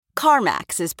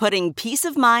CarMax is putting peace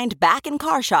of mind back in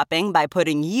car shopping by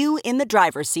putting you in the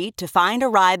driver's seat to find a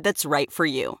ride that's right for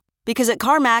you. Because at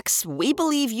CarMax, we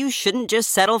believe you shouldn't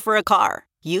just settle for a car.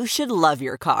 You should love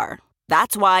your car.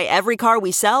 That's why every car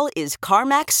we sell is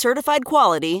CarMax certified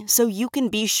quality, so you can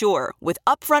be sure with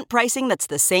upfront pricing that's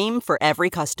the same for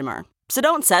every customer. So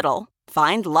don't settle.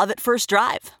 Find love at first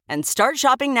drive and start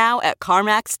shopping now at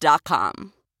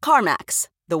CarMax.com. CarMax,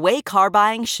 the way car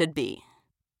buying should be.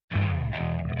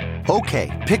 Okay,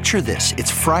 picture this.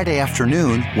 It's Friday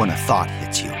afternoon when a thought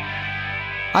hits you.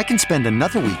 I can spend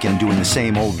another weekend doing the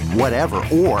same old whatever,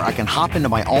 or I can hop into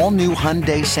my all-new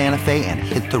Hyundai Santa Fe and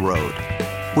hit the road.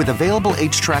 With available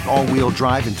H-Track all-wheel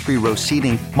drive and 3-row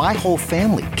seating, my whole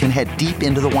family can head deep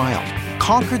into the wild.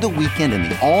 Conquer the weekend in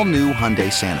the all-new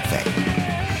Hyundai Santa Fe.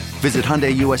 Visit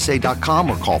HyundaiUSA.com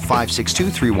or call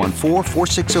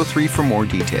 562-314-4603 for more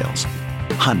details.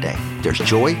 Hyundai, there's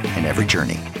joy in every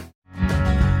journey.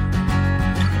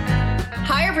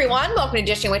 Hi, everyone. Welcome to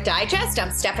Dishing with Digest. I'm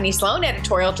Stephanie Sloan,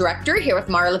 editorial director, here with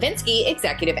Mara Levinsky,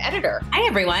 executive editor. Hi,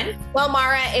 everyone. Well,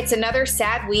 Mara, it's another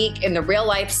sad week in the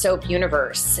real-life soap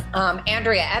universe.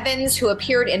 Andrea Evans, who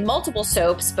appeared in multiple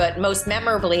soaps, but most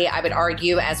memorably, I would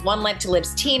argue, as One Life to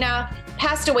Live's Tina,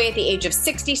 passed away at the age of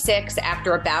 66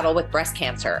 after a battle with breast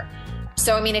cancer.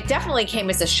 So, I mean, it definitely came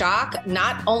as a shock,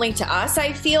 not only to us,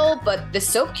 I feel, but the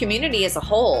soap community as a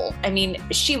whole. I mean,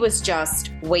 she was just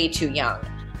way too young.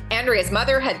 Andrea's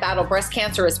mother had battled breast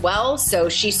cancer as well, so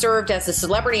she served as a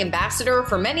celebrity ambassador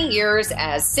for many years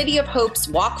as City of Hope's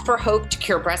Walk for Hope to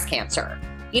cure breast cancer.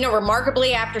 You know,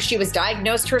 remarkably, after she was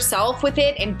diagnosed herself with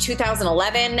it in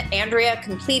 2011, Andrea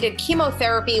completed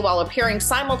chemotherapy while appearing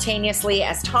simultaneously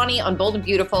as Tawny on Bold and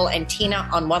Beautiful and Tina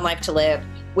on One Life to Live,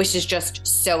 which is just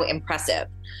so impressive.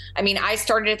 I mean, I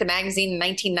started at the magazine in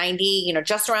 1990,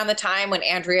 just around the time when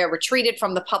Andrea retreated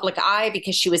from the public eye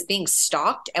because she was being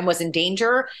stalked and was in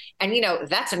danger. And,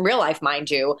 that's in real life,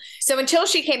 mind you. So until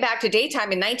she came back to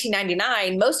daytime in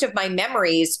 1999, most of my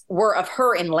memories were of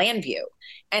her in Landview.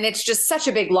 And it's just such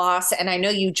a big loss. And I know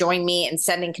you join me in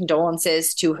sending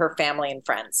condolences to her family and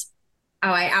friends. Oh,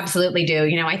 I absolutely do.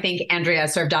 I think Andrea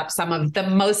served up some of the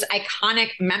most iconic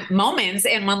moments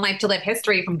in One Life to Live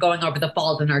history, from going over the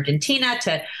falls in Argentina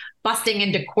to busting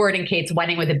into Cord and Kate's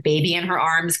wedding with a baby in her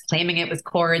arms, claiming it was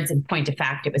Cord's. In point of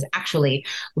fact, it was actually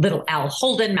little Al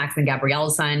Holden, Max and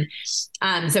Gabrielle's son.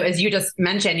 So as you just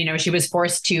mentioned, she was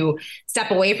forced to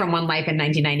step away from One Life in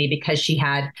 1990 because she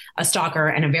had a stalker,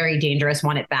 and a very dangerous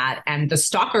one at that. And the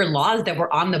stalker laws that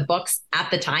were on the books at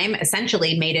the time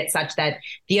essentially made it such that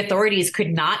the authorities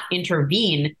could not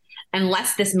intervene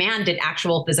unless this man did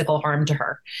actual physical harm to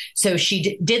her. So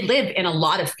she did live in a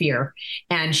lot of fear.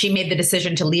 And she made the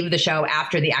decision to leave the show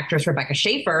after the actress Rebecca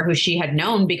Schaefer, who she had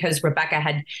known because Rebecca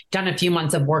had done a few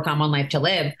months of work on One Life to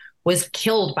Live, was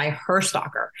killed by her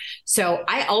stalker. So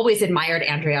I always admired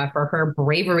Andrea for her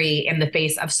bravery in the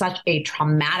face of such a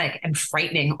traumatic and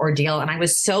frightening ordeal. And I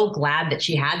was so glad that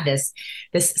she had this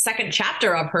second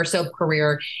chapter of her soap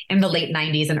career in the late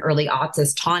 90s and early aughts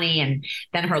as Tawny, and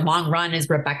then her long run as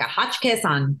Rebecca Hotchkiss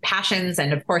on Passions.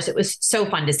 And of course, it was so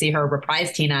fun to see her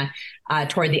reprise Tina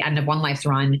toward the end of One Life's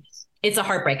run. It's a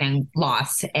heartbreaking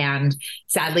loss. And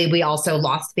sadly, we also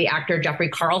lost the actor Jeffrey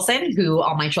Carlson, who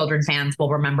all my children fans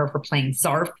will remember for playing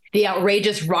Zarf, the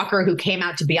outrageous rocker who came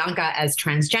out to Bianca as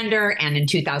transgender and in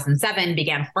 2007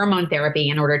 began hormone therapy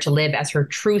in order to live as her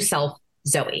true self,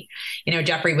 Zoe.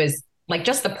 Jeffrey was like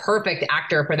just the perfect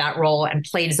actor for that role and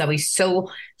played Zoe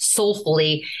so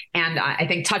soulfully, and I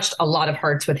think touched a lot of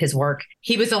hearts with his work.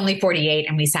 He was only 48,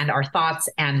 and we send our thoughts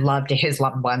and love to his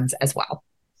loved ones as well.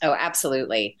 Oh,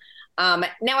 absolutely.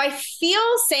 Now, I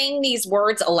feel saying these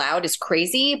words aloud is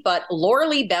crazy, but Laura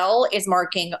Lee Bell is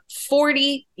marking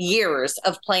 40 years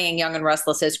of playing Young and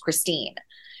Restless as Christine.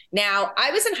 Now,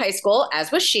 I was in high school,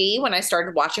 as was she, when I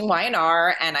started watching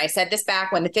Y&R, and I said this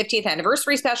back when the 50th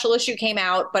anniversary special issue came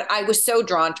out, but I was so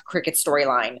drawn to Cricket's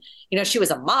storyline. She was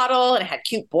a model and had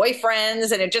cute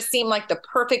boyfriends, and it just seemed like the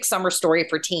perfect summer story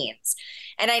for teens.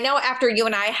 And I know after you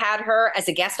and I had her as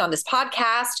a guest on this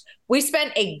podcast, we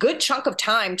spent a good chunk of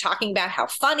time talking about how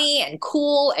funny and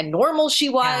cool and normal she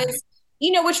was,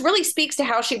 which really speaks to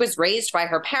how she was raised by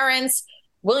her parents,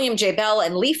 William J. Bell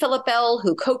and Lee Phillip Bell,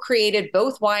 who co-created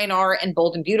both Y&R and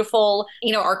Bold and Beautiful.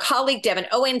 Our colleague Devin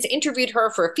Owens interviewed her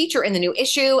for a feature in the new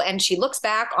issue, and she looks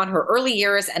back on her early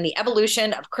years and the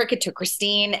evolution of Cricket to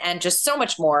Christine and just so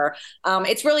much more.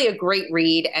 It's really a great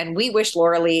read, and we wish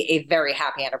Laura Lee a very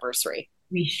happy anniversary.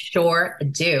 We sure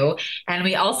do. And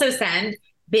we also send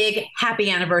big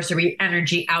happy anniversary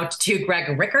energy out to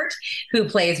Greg Rickert, who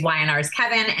plays YNR's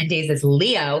Kevin and Days'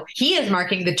 Leo. He is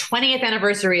marking the 20th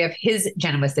anniversary of his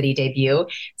Genoa City debut.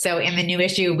 So in the new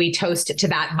issue, we toast to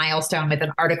that milestone with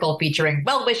an article featuring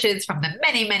well wishes from the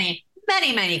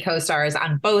many co-stars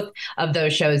on both of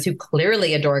those shows who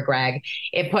clearly adore Greg.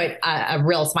 It put a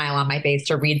real smile on my face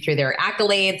to read through their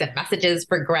accolades and messages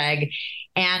for Greg.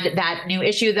 And that new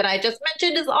issue that I just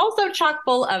mentioned is also chock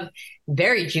full of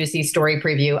very juicy story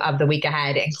preview of the week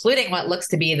ahead, including what looks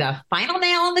to be the final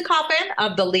nail in the coffin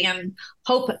of the Liam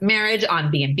Hope marriage on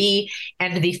B&B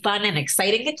and the fun and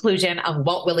exciting conclusion of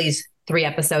Walt Willey's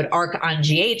 3-episode arc on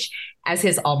GH as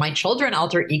his All My Children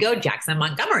alter ego, Jackson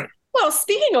Montgomery. Well,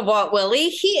 speaking of Walt Willey,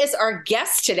 he is our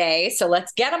guest today, so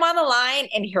let's get him on the line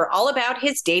and hear all about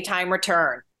his daytime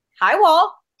return. Hi,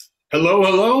 Walt.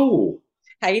 Hello.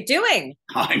 How you doing?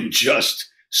 I'm just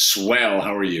swell.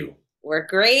 How are you? We're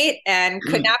great and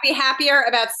could not be happier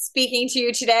about speaking to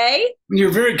you today.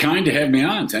 You're very kind to have me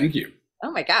on. Thank you.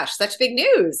 Oh my gosh, such big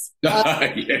news.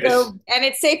 Yes. And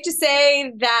it's safe to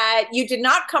say that you did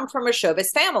not come from a showbiz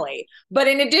family. But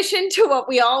in addition to what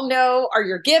we all know are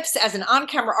your gifts as an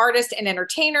on-camera artist and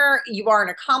entertainer, you are an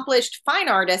accomplished fine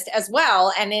artist as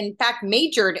well, and in fact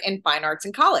majored in fine arts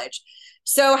in college.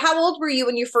 So how old were you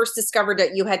when you first discovered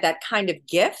that you had that kind of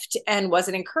gift, and was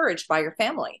it encouraged by your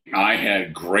family? I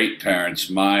had great parents.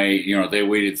 They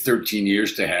waited 13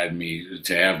 years to have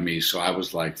me. So I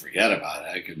was like, forget about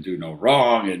it. I can do no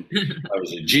wrong. And I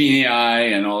was a genii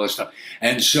and all this stuff.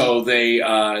 And so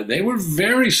they were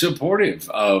very supportive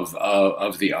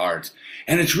of the art.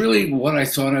 And it's really what I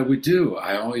thought I would do.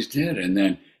 I always did. And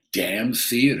then damn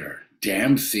theater.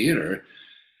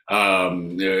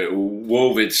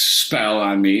 Wove its spell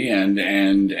on me,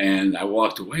 and I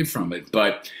walked away from it.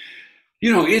 But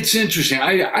it's interesting.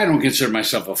 I don't consider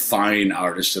myself a fine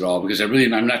artist at all, because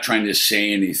I'm not trying to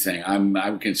say anything. I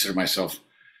would consider myself,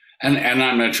 and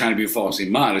I'm not trying to be falsely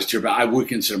modest here, but I would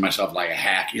consider myself like a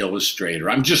hack illustrator.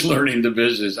 I'm just learning the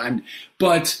business.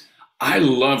 But I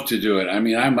love to do it. I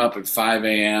mean, I'm up at 5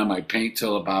 a.m. I paint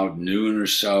till about noon or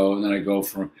so, and then I go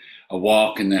for a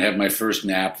walk, and then have my first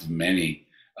nap of many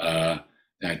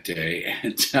that day.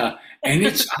 And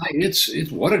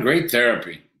it's what a great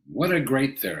therapy. What a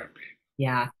great therapy.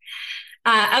 Yeah.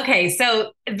 Okay.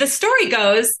 So the story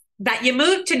goes that you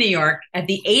moved to New York at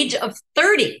the age of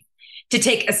 30 to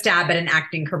take a stab at an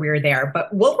acting career there.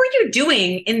 But what were you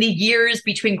doing in the years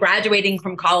between graduating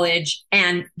from college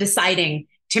and deciding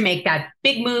to make that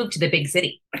big move to the big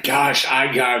city? Gosh,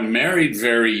 I got married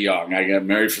very young. I got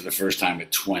married for the first time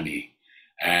at 20.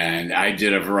 And I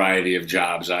did a variety of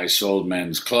jobs. I sold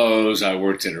men's clothes. I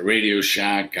worked at a Radio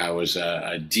Shack. I was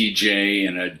a DJ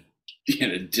in a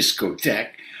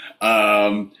discotheque.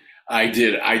 I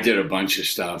did a bunch of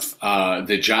stuff.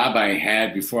 The job I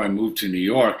had before I moved to New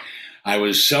York, I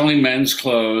was selling men's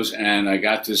clothes, and I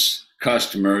got this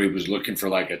customer. He was looking for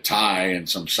like a tie and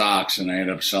some socks, and I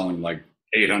ended up selling like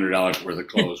 $800 worth of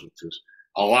clothes, which was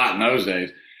a lot in those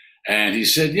days. And he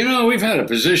said, we've had a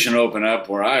position open up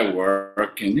where I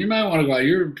work, and you might want to go out.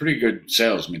 You're a pretty good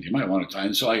salesman. You might want to try.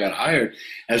 And so I got hired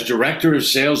as director of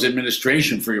sales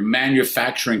administration for your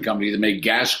manufacturing company that made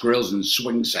gas grills and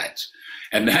swing sets.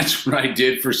 And that's what I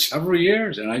did for several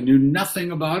years. And I knew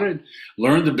nothing about it,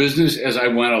 learned the business as I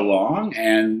went along,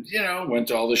 and, went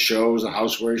to all the shows, the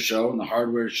houseware show and the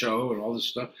hardware show and all this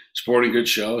stuff, sporting goods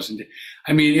shows. And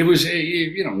I mean, it was,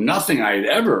 nothing I had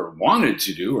ever wanted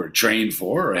to do or trained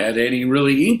for or had any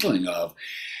really inkling of.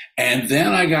 And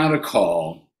then I got a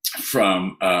call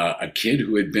from a kid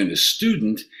who had been a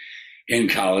student in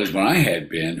college when I had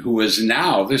been, who was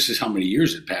now, this is how many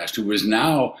years had passed, who was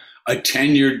now a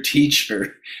tenured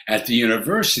teacher at the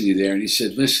university there. And he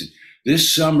said, listen,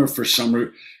 this summer for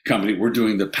summer company, we're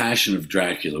doing The Passion of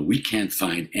Dracula. We can't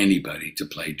find anybody to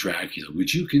play Dracula.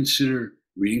 Would you consider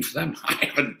reading for them? I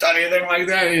haven't done anything like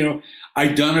that.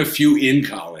 I'd done a few in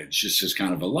college, just as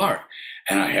kind of a lark.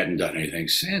 And I hadn't done anything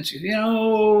since.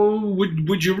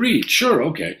 Would you read? Sure,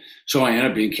 okay. So I ended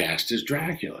up being cast as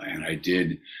Dracula. And I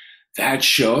did that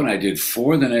show, and I did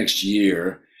 4 the next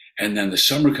year. And then the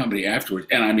summer company afterwards,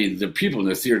 and I mean, the people in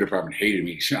the theater department hated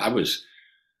me. I was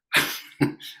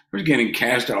getting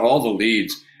cast at all the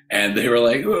leads, and they were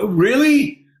like,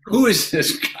 really? Who is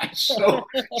this guy?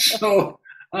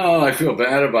 I feel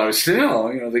bad about it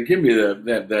still. They give me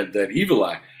that evil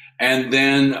eye. And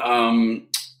then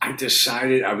I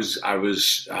decided I was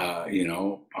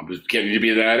getting to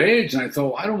be that age, and I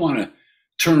thought, I don't want to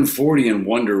turn 40 and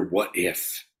wonder what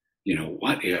if.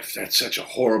 What if? That's such a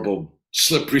horrible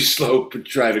slippery slope to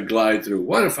try to glide through.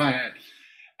 What if I had?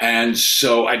 And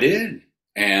so I did.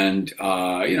 And,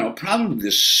 probably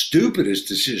the stupidest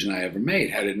decision I ever made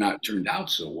had it not turned out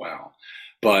so well.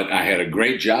 But I had a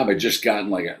great job. I just gotten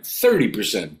like a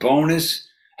 30% bonus.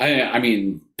 I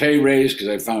mean, pay raise because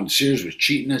I found Sears was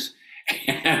cheating us.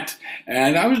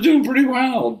 And I was doing pretty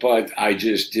well, but I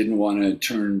just didn't want to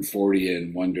turn 40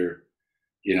 and wonder,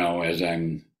 as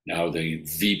I'm now the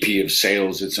VP of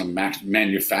sales at some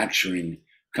manufacturing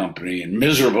company and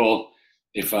miserable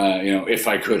if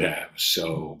I could have.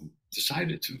 So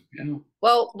decided to,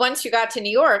 Well, once you got to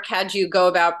New York, how'd you go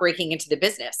about breaking into the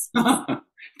business?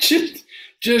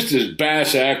 just as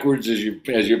bass-ackwards as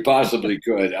you possibly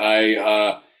could.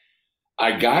 I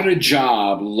got a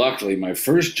job, luckily, my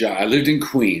first job. I lived in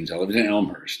Queens. I lived in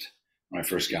Elmhurst when I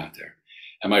first got there.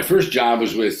 And my first job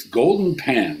was with Golden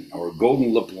Pen or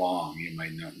Golden LeBlanc, you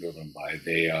might know them by.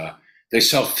 They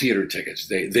sell theater tickets.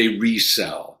 They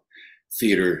resell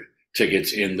theater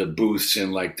tickets in the booths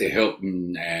in like the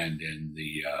Hilton and in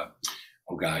the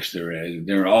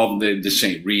they're all the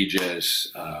St.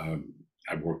 Regis.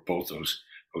 I worked both those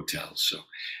hotels,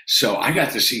 so I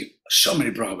got to see so many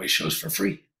Broadway shows for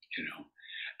free,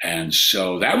 and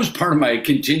so that was part of my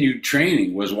continued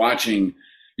training was watching,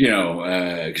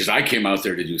 because I came out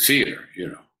there to do theater,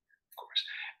 of course,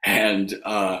 and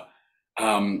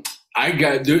I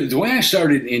got the way I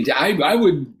started into I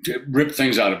would rip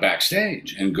things out of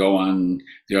backstage and go on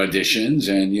the auditions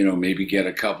and maybe get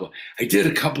a couple. I did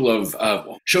a couple of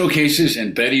showcases,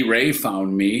 and Betty Ray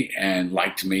found me and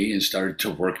liked me and started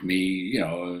to work me,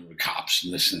 cops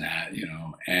and this and that,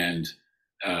 and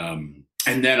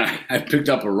then I picked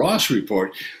up a Ross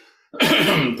report.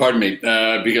 Pardon me,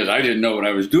 because I didn't know what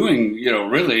I was doing,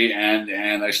 really,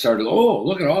 and I started. Oh,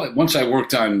 look at all that. Once I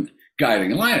worked on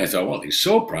Guiding Light, I thought, well, these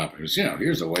soap operas,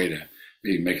 here's a way to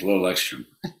maybe make a little extra.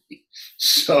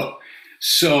 So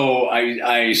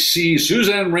I see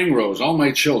Suzanne Ringrose, All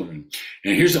My Children,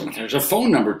 and there's a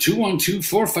phone number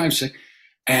 212-456,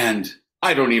 and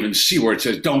I don't even see where it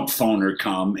says "Don't phone her,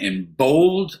 come" in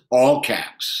bold, all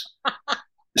caps.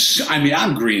 I mean,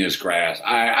 I'm green as grass.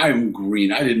 I'm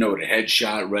green. I didn't know what a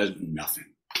headshot was, nothing.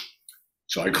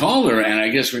 So I called her, and I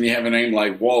guess when you have a name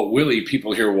like Walt Willey,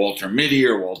 people hear Walter Mitty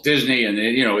or Walt Disney, and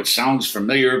it sounds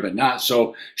familiar, but not.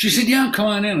 So she said, "Yeah, come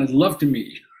on in. I'd love to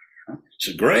meet you." I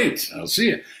said, "Great, I'll see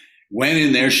you." Went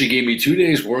in there. She gave me 2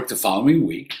 days' work the following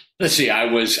week. Let's see. I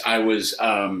was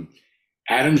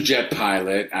Adam's jet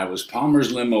pilot. I was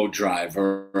Palmer's limo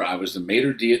driver. I was the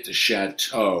maitre d' at the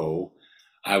chateau.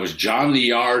 I was John the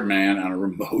Yard Man on a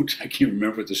remote. I can't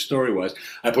remember what the story was.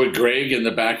 I put Greg in the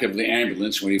back of the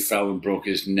ambulance when he fell and broke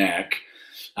his neck.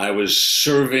 I was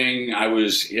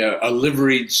a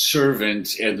liveried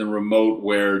servant in the remote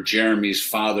where Jeremy's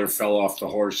father fell off the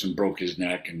horse and broke his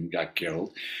neck and got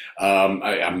killed.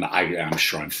 I'm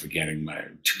sure I'm forgetting my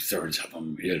 2/3 of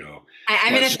them,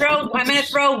 I'm going to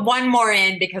throw one more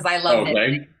in because I love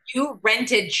it. You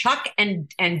rented Chuck and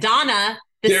Donna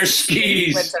their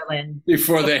skis Switzerland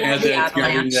before they had that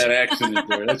accident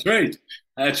there.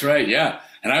 That's right. Yeah.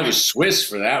 And I was Swiss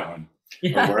for that one,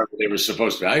 or wherever they were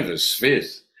supposed to be. I was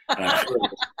Swiss. And I'm sure it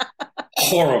was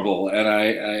horrible. And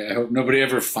I hope nobody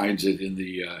ever finds it in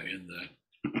the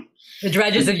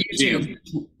dredges of YouTube.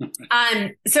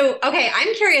 So, okay.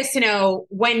 I'm curious to know,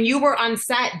 when you were on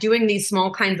set doing these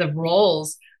small kinds of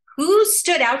roles, who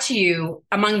stood out to you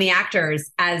among the actors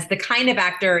as the kind of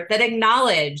actor that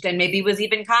acknowledged and maybe was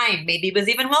even kind, maybe was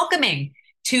even welcoming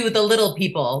to the little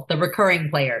people, the recurring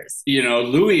players?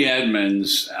 Louis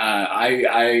Edmonds,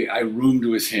 I roomed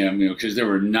with him, because there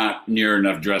were not near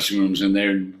enough dressing rooms and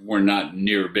they were not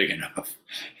near big enough.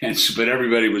 But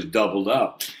everybody was doubled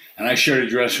up. And I shared a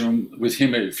dressing room with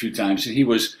him a few times. And he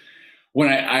was, when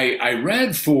I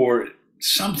read for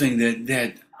something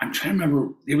that I'm trying to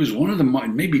remember. It was one of the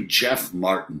maybe Jeff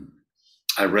Martin.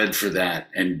 I read for that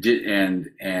and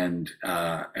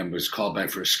was called back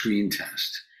for a screen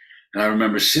test. And I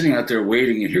remember sitting out there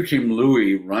waiting, and here came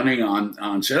Louis running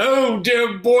on said, "Oh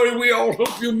dear boy, we all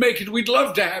hope you make it. We'd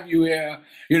love to have you here."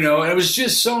 And it was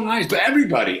just so nice. But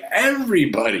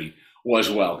everybody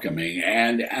was welcoming,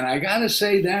 and I gotta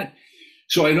say that.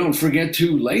 So I don't forget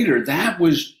to later, that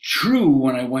was true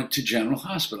when I went to General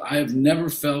Hospital. I have never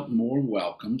felt more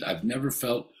welcomed. I've never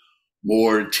felt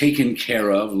more taken care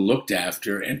of, looked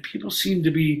after, and people seemed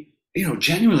to be,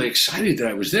 genuinely excited that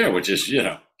I was there, which is,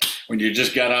 when you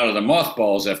just got out of the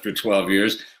mothballs after 12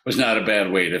 years, was not a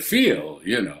bad way to feel,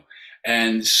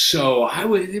 And so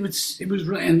it was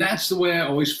really, and that's the way I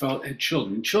always felt at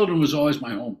Children. Children was always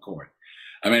my home court.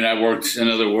 I mean, I worked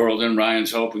Another World and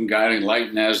Ryan's Hope and Guiding Light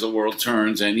and As the World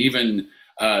Turns, and even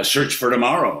Search for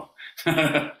Tomorrow.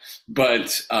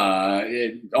 But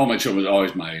All My Children was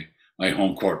always my my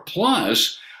home court.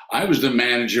 Plus, I was the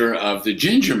manager of the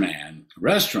Ginger Man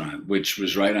restaurant, which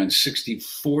was right on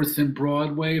 64th and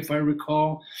Broadway, if I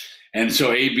recall. And so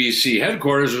ABC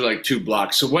headquarters was like 2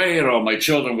 blocks away, and all my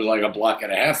children was like a block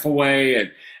and a half away,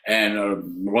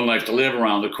 and One Life to Live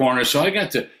around the corner. So I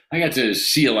got to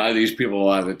see a lot of these people a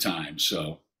lot of the time.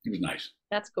 So it was nice.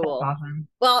 That's cool. That's awesome.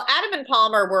 Well, Adam and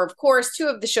Palmer were, of course, 2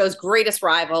 of the show's greatest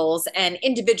rivals and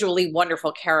individually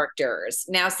wonderful characters.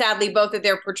 Now, sadly, both of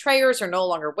their portrayers are no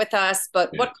longer with us,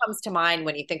 but what comes to mind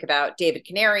when you think about David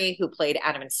Canary, who played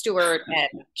Adam and Stewart,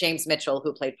 and James Mitchell,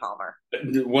 who played Palmer?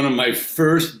 One of my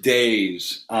first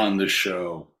days on the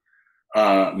show,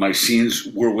 my scenes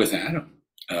were with Adam.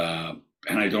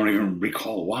 And I don't even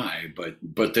recall why,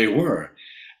 but they were.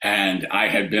 And I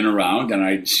had been around and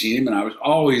I'd seen him, and I was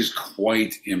always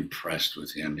quite impressed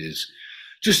with him, his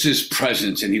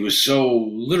presence. And he was so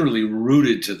literally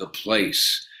rooted to the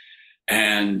place.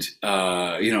 And,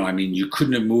 you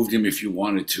couldn't have moved him if you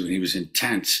wanted to. And he was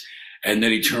intense. And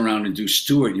then he'd turn around and do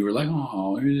Stewart. And you were like,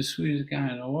 oh, he's the sweetest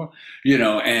guy in the world.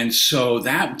 And so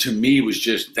that to me was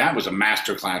that was a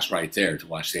masterclass right there, to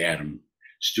watch the Adam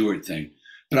Stewart thing.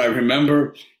 But I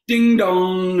remember ding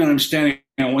dong, and I'm standing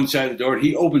on one side of the door.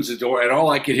 He opens the door, and all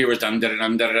I could hear was dum dum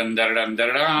dum dum dum dum dum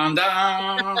dum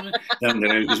dum,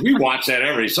 because we watch that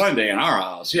every Sunday in our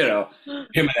house. Him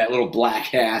in that little black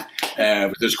hat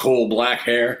with his coal black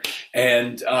hair,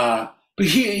 and but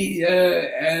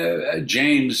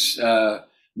James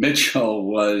Mitchell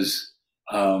was.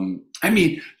 To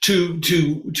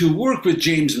work with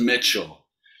James Mitchell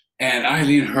and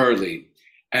Eileen Hurley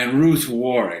and Ruth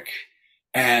Warwick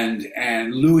and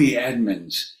Louis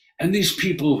Edmonds and these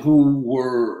people who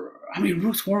were,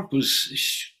 Ruth Warwick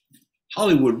was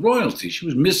Hollywood royalty. She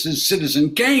was Mrs.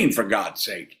 Citizen Kane, for God's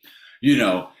sake,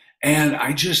 and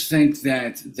I just think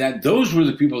that those were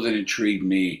the people that intrigued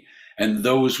me, and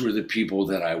those were the people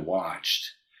that I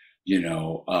watched,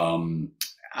 I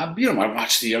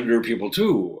watched the younger people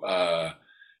too,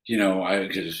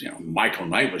 because Michael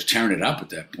Knight was tearing it up at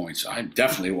that point, so I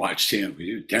definitely watched him.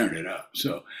 He was tearing it up.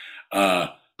 So,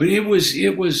 but it was.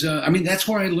 That's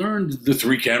where I learned the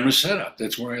 3-camera setup.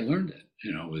 That's where I learned it.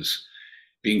 Was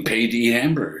being paid to eat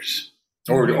hamburgers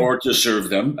or to serve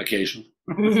them occasionally.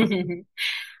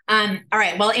 All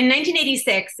right. Well, in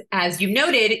 1986, as you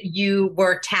noted, you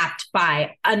were tapped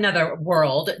by Another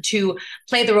World to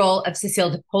play the role of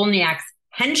Cecile Depolniak's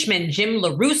henchman, Jim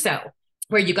LaRusso,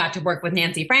 where you got to work with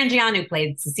Nancy Frangion, who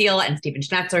played Cecile, and Stephen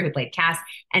Schnetzer, who played Cass,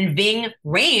 and Ving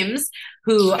Rhames,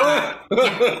 who,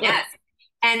 yes.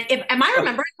 And am I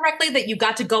remembering correctly that you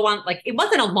got to go on, it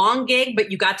wasn't a long gig,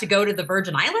 but you got to go to the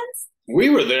Virgin Islands?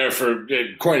 We were there for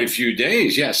quite a few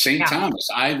days. Yeah, St. Thomas.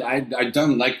 I'd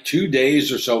done 2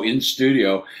 days or so in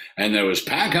studio, and there was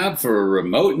pack up for a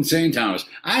remote in St. Thomas.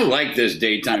 I like this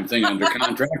daytime thing under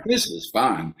contract. This is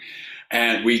fun.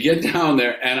 And we get down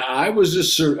there, and I was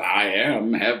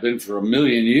have been for a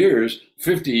million years,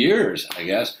 50 years, I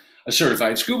guess, a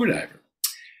certified scuba diver.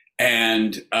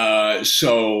 And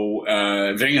so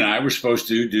Ving and I were supposed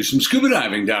to do some scuba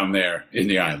diving down there in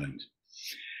the island.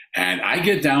 And I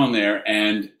get down there,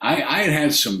 and I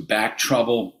had some back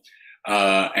trouble.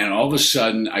 And all of a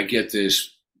sudden, I get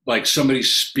this, somebody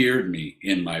speared me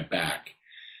in my back.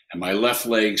 And my left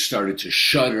leg started to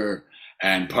shudder.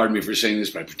 And pardon me for saying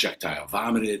this, but I projectile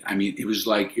vomited. It was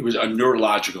a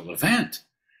neurological event.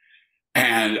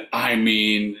 And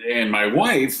and my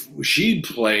wife, she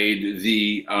played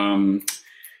the,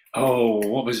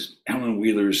 what was Ellen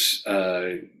Wheeler's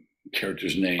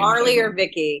character's name? Marley or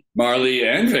Vicky? Marley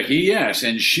and Vicky, yes.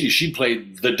 And she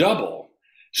played the double.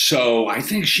 So I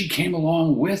think she came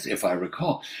along with, if I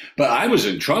recall. But I was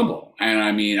in trouble. And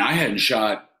I hadn't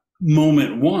shot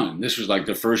moment one. This was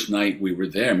the first night we were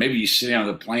there. Maybe you sitting on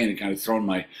the plane and kind of throwing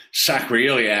my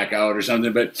sacroiliac out or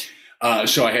something. But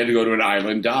so I had to go to an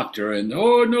island doctor, and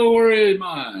no worries,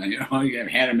 man. He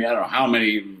handed me I don't know how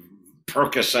many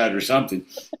Percocet or something.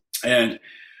 And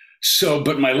so,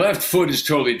 but my left foot is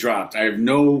totally dropped. I have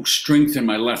no strength in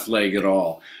my left leg at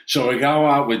all. So I go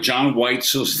out with John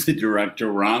Weitzel's the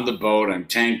director. We're on the boat. I'm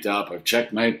tanked up. I've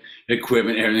checked my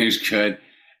equipment. Everything's good.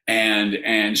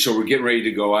 And so we're getting ready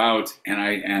to go out, and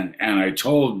I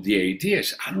told the AD, I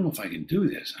said, I don't know if I can do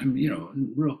this.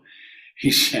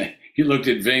 He said, he looked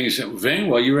at Ving and said, Ving,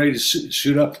 well, you ready to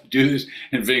suit up to do this?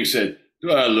 And Ving said,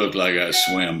 do I look like I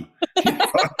swim?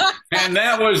 And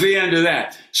that was the end of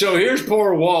that. So here's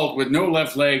poor Walt with no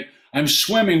left leg I'm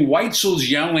swimming. Weitzel's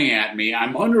yelling at me.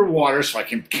 I'm underwater, so I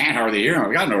can't hardly hear him.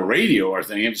 I got no radio or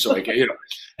thing, so I can,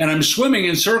 and I'm swimming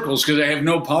in circles because I have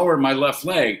no power in my left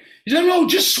leg. He said, "No,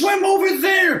 just swim over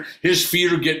there." His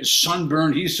feet are getting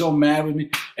sunburned. He's so mad with me.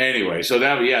 Anyway, so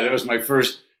that was my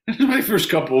first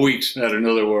couple of weeks at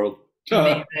Another World.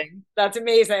 Amazing. That's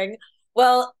amazing.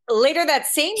 Well, later that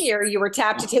same year, you were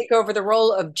tapped to take over the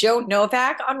role of Joe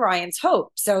Novak on Ryan's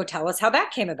Hope. So tell us how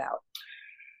that came about.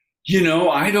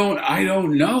 I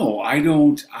don't know. I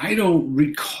don't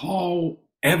recall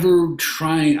ever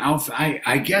trying out.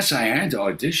 I guess I had to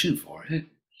audition for it.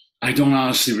 I don't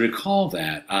honestly recall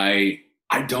that. I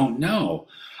don't know.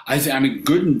 I mean,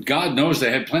 good God knows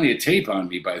they had plenty of tape on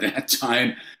me by that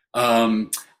time.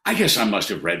 I guess I must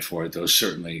have read for it though,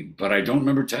 certainly, but I don't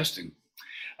remember testing.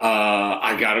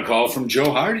 I got a call from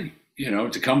Joe Hardy,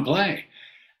 to come play.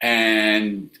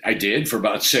 And I did for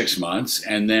about 6 months.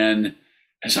 And then,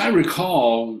 as I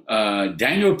recall,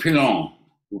 Daniel Pilon,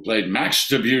 who played Max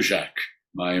Debuzak,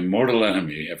 my mortal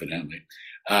enemy, evidently,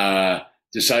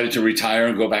 decided to retire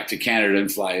and go back to Canada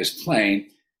and fly his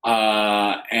plane.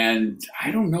 And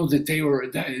I don't know that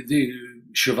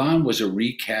Siobhan was a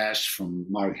recast from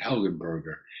Mark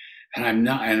Helgenberger. And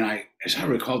as I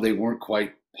recall, they weren't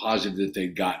quite positive that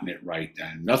they'd gotten it right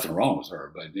then. Nothing wrong with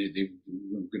her, but they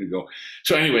were going to go.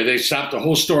 So anyway, they stopped the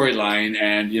whole storyline,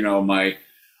 and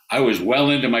I was well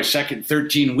into my second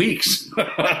 13 weeks.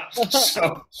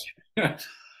 So,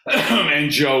 and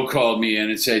Joe called me in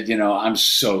and said, "I'm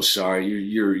so sorry.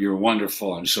 You're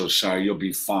wonderful. I'm so sorry. You'll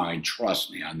be fine.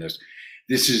 Trust me on this.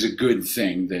 This is a good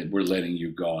thing that we're letting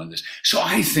you go on this." So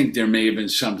I think there may have been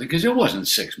something, because it wasn't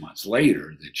 6 months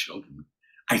later that children.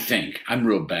 I think I'm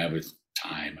real bad with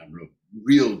time. I'm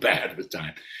real bad with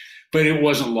time, but it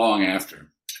wasn't long after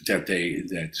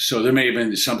that. So there may have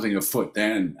been something afoot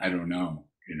then. I don't know,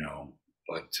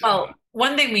 but. Well,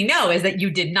 one thing we know is that you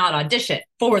did not audition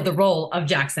for the role of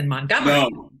Jackson Montgomery.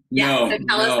 No. So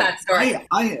tell us that story.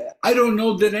 I don't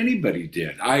know that anybody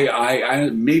did. I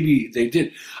maybe they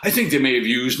did. I think they may have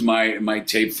used my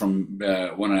tape from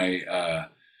when I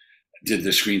did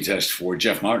the screen test for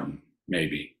Jeff Martin,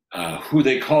 maybe, who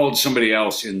they called somebody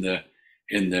else in the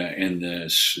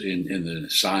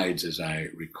sides, as I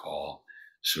recall.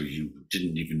 So you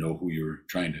didn't even know who you were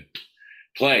trying to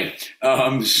play.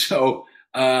 I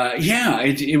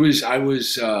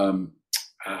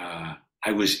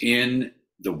was in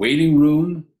the waiting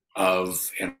room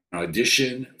of an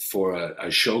audition for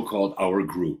a show called Our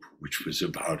Group, which was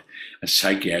about a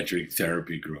psychiatric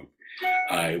therapy group.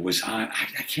 It was on.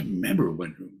 I can't remember what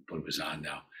it was on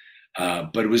now,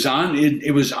 but it was on.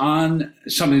 It was on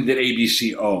something that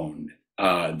ABC owned.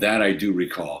 That I do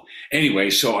recall. Anyway,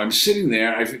 so I'm sitting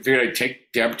there. I figured I'd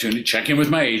take the opportunity to check in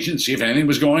with my agent, see if anything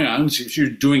was going on, see if she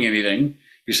was doing anything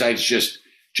besides just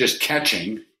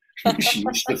catching. She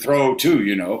used to throw too,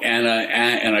 And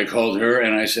I called her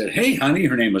and I said, "Hey, honey."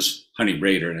 Her name was Honey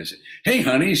Rader, and I said, "Hey,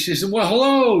 honey." She said, "Well,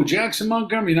 hello, Jackson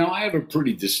Montgomery." Now I have a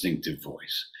pretty distinctive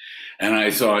voice, and I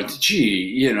thought,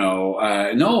 "Gee,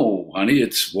 no, honey,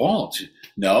 it's Walt."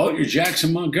 "No, you're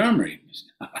Jackson Montgomery."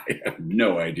 I have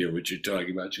no idea what you're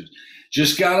talking about. She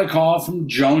just got a call from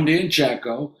Joan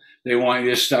D'Ancheco. They want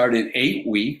you to start in 8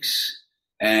 weeks,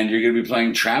 and you're going to be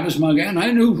playing Travis Montgomery. And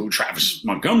I knew who Travis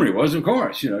Montgomery was, of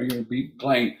course. You're going to be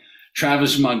playing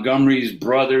Travis Montgomery's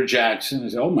brother, Jackson. I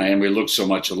said, "Oh, man, we look so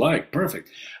much alike. Perfect."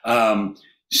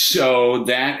 So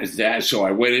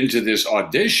I went into this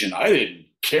audition. I didn't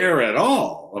care at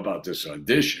all about this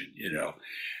audition,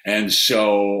 And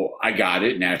so I got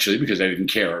it naturally because I didn't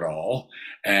care at all.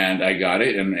 And I got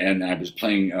it. And I was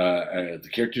playing, the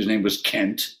character's name was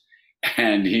Kent.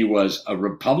 And he was a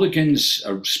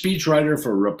speechwriter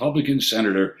for a Republican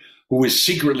senator who was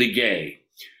secretly gay.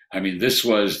 I mean, this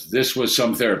was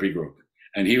some therapy group.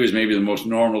 And he was maybe the most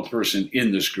normal person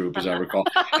in this group, as I recall.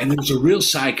 And there was a real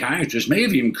psychiatrist, may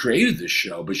have even created this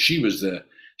show, but she was the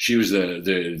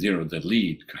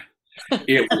lead.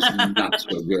 It was not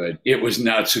so good. It was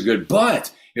not so good,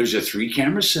 but it was a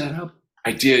 3-camera setup.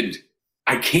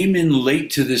 I came in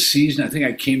late to this season. I think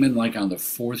I came in like on the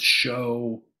 4th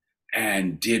show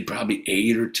and did probably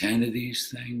 8 or 10 of these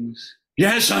things.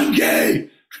 Yes, I'm gay.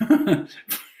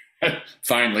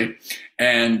 Finally.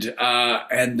 And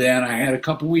then I had a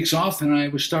couple weeks off and I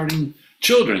was starting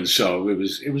children. So it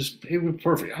was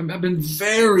perfect. I've been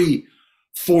very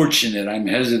fortunate. I'm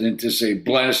hesitant to say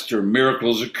blessed or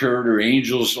miracles occurred or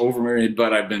angels overmarried,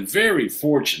 but I've been very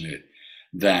fortunate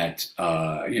that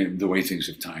the way things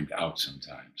have timed out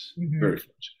sometimes. Mm-hmm. Very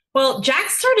fortunate. Well, Jack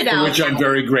started out, for which I'm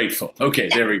very grateful. Okay,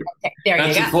 there we go. Okay, there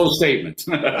That's you go. a full statement.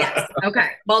 Yes. Okay.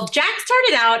 Well, Jack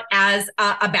started out as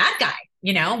a bad guy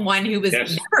one who was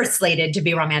Yes. never slated to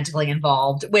be romantically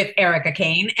involved with Erica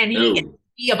Kane. And he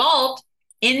evolved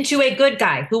into a good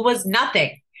guy who was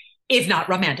nothing if not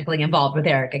romantically involved with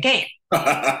Erica Kane. So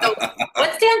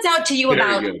what stands out to you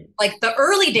about like the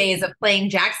early days of playing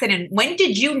Jackson? And when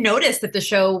did you notice that the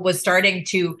show was starting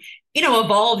to,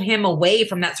 evolve him away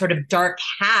from that sort of dark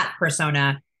hat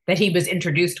persona that he was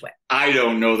introduced with? I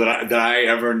don't know that I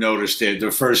ever noticed it.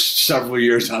 The first several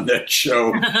years on that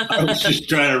show, I was just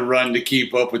trying to run to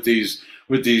keep up with these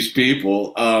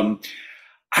people.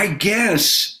 I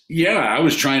guess, I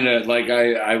was trying to,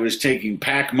 I was taking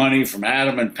PAC money from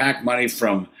Adam and PAC money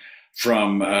from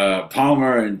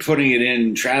Palmer and putting it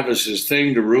in Travis's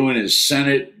thing to ruin his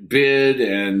Senate bid,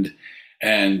 and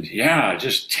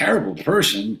just terrible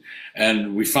person.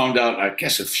 And we found out, I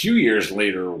guess, a few years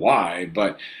later why,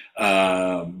 but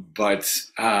I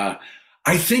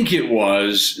think it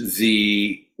was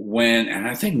and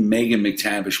I think Megan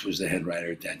McTavish was the head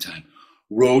writer at that time,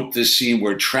 wrote the scene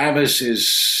where Travis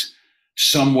is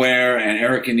somewhere and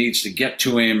Erica needs to get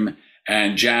to him,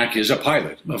 and Jack is a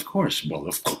pilot. Of course,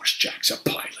 Jack's a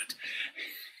pilot.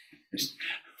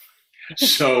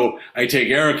 So I take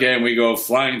Erica and we go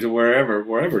flying to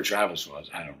wherever Travis was.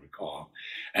 I don't recall.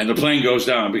 And the plane goes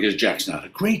down because Jack's not a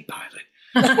great pilot,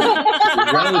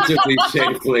 relatively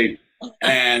safely.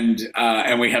 And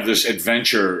we have this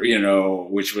adventure,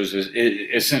 which was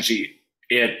essentially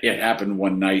it happened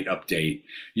one night updated,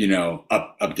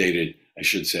 I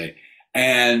should say.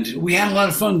 And we had a lot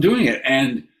of fun doing it.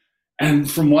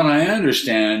 And from what I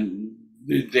understand,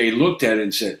 they looked at it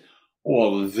and said,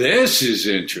 well, this is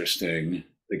interesting.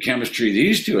 The chemistry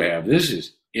these two have, this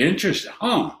is interesting.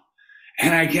 Huh?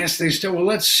 And I guess they said, well,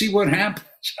 let's see what happens.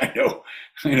 I know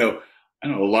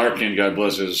Larkin, God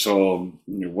bless his soul,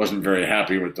 wasn't very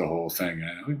happy with the whole thing.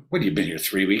 What have you been here,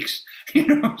 3 weeks?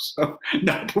 So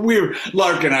no, but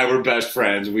Larkin and I were best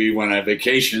friends. We went on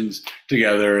vacations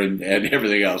together and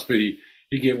everything else. But you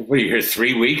get, what are you here,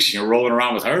 3 weeks? You're rolling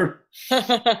around with her?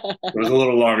 It was a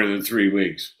little longer than 3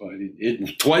 weeks, but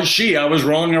it was she I was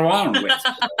rolling around with.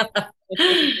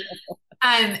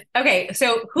 Okay,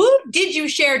 so who did you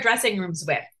share dressing rooms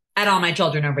with at All My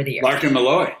Children over the years? Larkin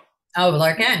Malloy. Oh,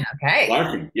 Larkin. Okay.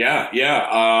 Larkin. Yeah.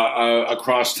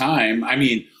 Across time. I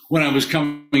mean, when I was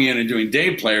coming in and doing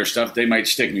day player stuff, they might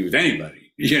stick me with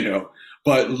anybody,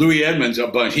 But Louis Edmonds,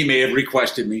 he may have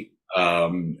requested me.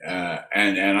 And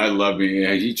I love me.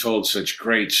 He told such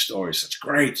great stories,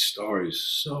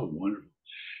 so wonderful.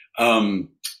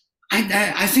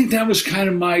 I think that was kind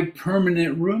of my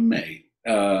permanent roommate.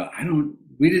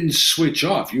 We didn't switch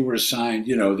off. You were assigned,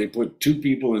 they put two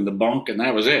people in the bunk and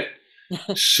that was it.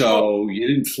 So you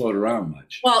didn't float around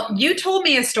much. Well, you told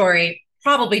me a story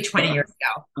probably 20 years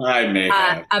ago. I may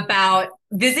have. About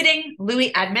visiting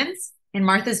Louis Edmonds in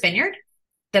Martha's Vineyard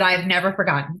that I've never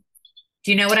forgotten.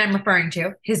 Do you know what I'm referring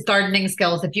to? His gardening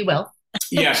skills, if you will.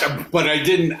 Yes, but I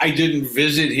didn't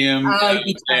visit him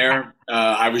there.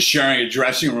 I was sharing a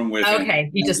dressing room with him.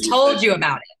 Okay, he just told you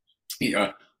about it.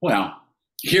 Yeah. Well,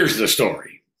 here's the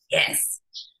story. Yes.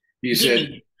 He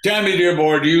said, "Tell me, dear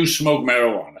boy, do you smoke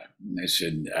marijuana?" And I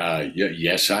said,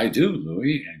 "Yes, I do,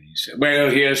 Louis." And he said,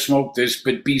 "Well, here, smoke this,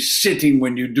 but be sitting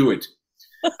when you do it."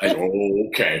 I said, "Oh,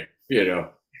 okay." He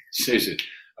says,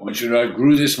 "I want you to know I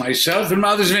grew this myself in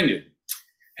Martha's Vineyard."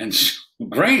 And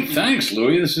great, thanks,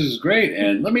 Louis. This is great.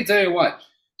 And let me tell you what,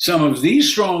 some of the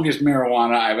strongest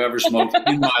marijuana I've ever smoked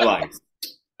in my life.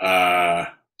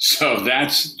 So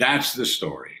that's the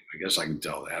story. I guess I can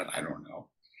tell that. I don't know.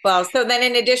 Well, so then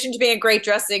in addition to being a great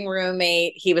dressing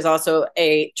roommate, he was also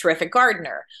a terrific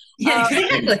gardener. Yeah,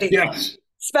 exactly. Yes.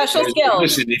 Special skills.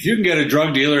 Listen, if you can get a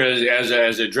drug dealer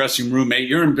as a dressing roommate,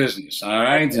 you're in business. All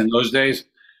right. In those days.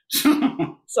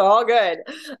 It's all good.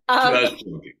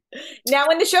 Now,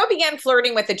 when the show began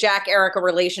flirting with the Jack-Erica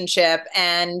relationship,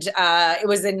 and it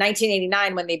was in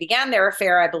 1989 when they began their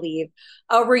affair, I believe,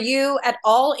 were you at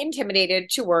all intimidated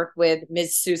to work with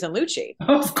Ms. Susan Lucci?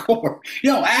 Of course.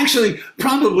 Actually, I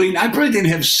probably didn't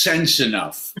have sense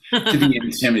enough to be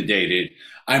intimidated.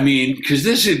 I mean, because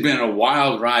this had been a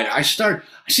wild ride. I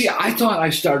thought I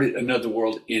started Another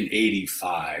World in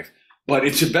 85, but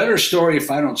it's a better story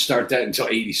if I don't start that until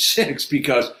 86,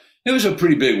 because it was a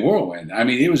pretty big whirlwind. I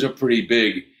mean, it was a pretty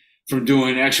big, from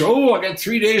doing I got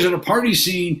 3 days at a party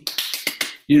scene,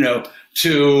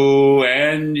 to,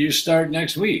 and you start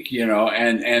next week,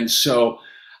 and so,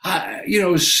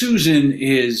 Susan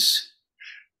is,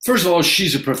 first of all,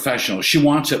 she's a professional. She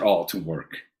wants it all to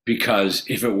work, because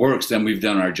if it works, then we've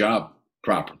done our job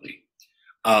properly.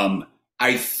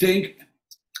 I think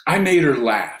I made her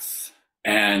laugh,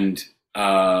 and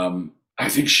I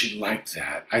think she liked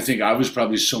that. I think I was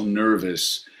probably so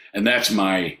nervous And that's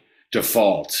my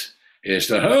default, is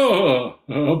to,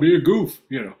 I'll be a goof,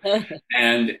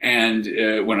 and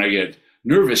when I get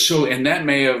nervous. So, and that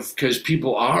may have, because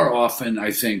people are often,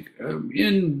 I think,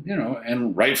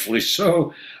 and rightfully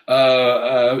so,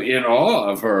 in awe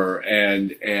of her,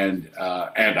 and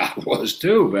I was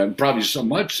too, and probably so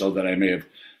much so that I may have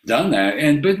done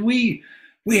that. But we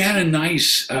had a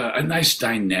nice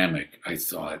dynamic. I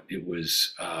thought it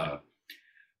was,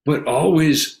 but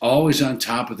always on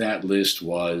top of that list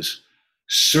was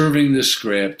serving the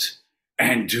script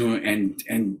and doing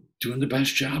the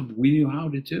best job we knew how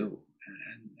to do.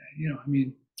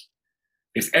 And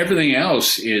if everything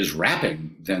else is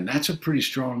rapping, then that's a pretty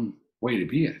strong way to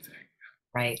be, I think.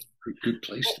 Right. Good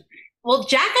place to be. Well,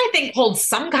 Jack, I think, holds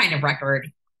some kind of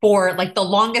record for like the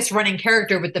longest running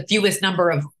character with the fewest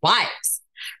number of wives,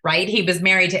 right? He was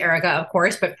married to Erica, of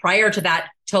course, but prior to that,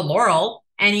 to Laurel,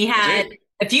 and he had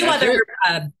a few other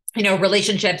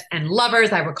relationships and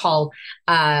lovers. I recall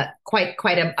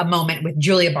quite a moment with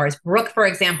Julia Bars-Brooke, for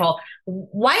example.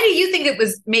 Why do you think it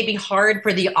was maybe hard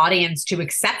for the audience to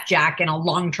accept Jack in a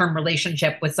long-term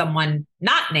relationship with someone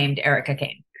not named Erica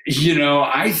Kane?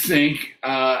 I think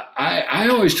I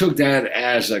always took that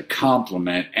as a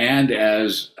compliment and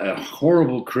as a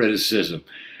horrible criticism,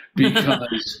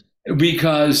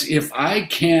 because if I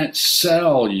can't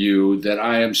sell you that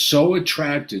I am so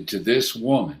attracted to this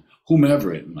woman,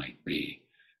 whomever it might be,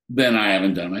 then I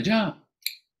haven't done my job.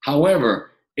 However,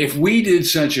 if we did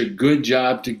such a good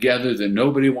job together that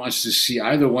nobody wants to see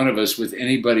either one of us with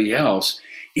anybody else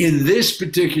in this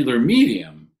particular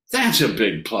medium, that's a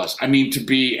big plus. To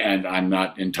be, and I'm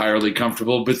not entirely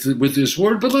comfortable with this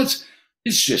word, but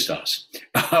it's just us.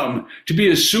 To be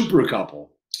a super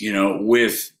couple,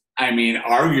 with,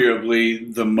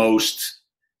 arguably the most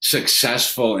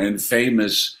successful and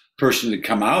famous person to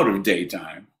come out of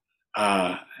daytime.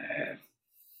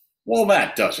 Well,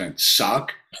 that doesn't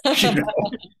suck.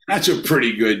 That's a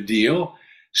pretty good deal.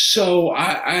 So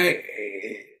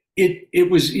it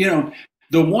was,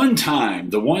 the one time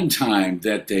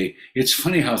that it's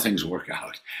funny how things work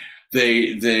out.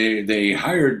 They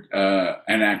hired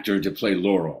an actor to play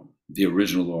Laurel, the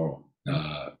original Laurel,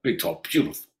 big, tall,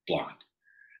 beautiful blonde.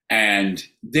 And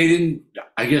they didn't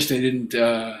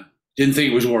think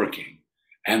it was working.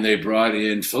 And they brought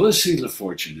in Felicity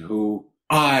LaFortune, who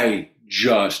I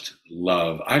just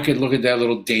love. I could look at that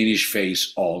little Danish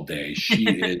face all day. She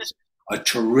is a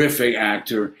terrific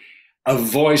actor, a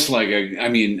voice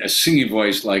a singing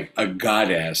voice like a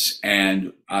goddess.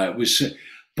 And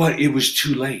but it was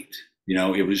too late.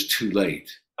 It was too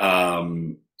late.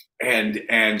 And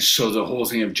so the whole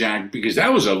thing of Jack, because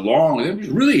it was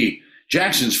really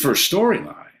Jackson's first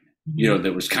storyline,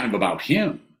 that was kind of about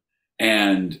him.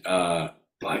 And,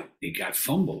 but it got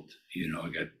fumbled,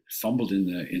 it got fumbled in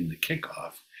the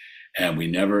kickoff, and we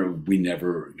never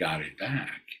got it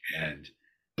back.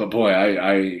 But boy,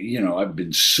 I've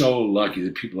been so lucky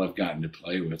that people I've gotten to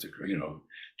play with,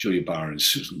 Julia Barnes,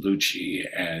 Susan Lucci,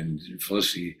 and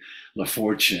Felicity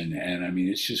LaFortune. And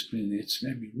it's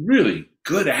been really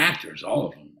good actors, all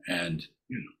of them. And,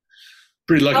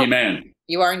 pretty lucky man.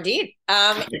 You are indeed.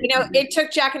 It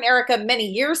took Jack and Erica many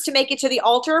years to make it to the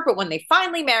altar, but when they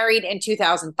finally married in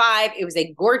 2005, it was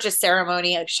a gorgeous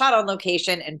ceremony shot on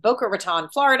location in Boca Raton,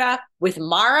 Florida, with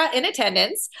Mara in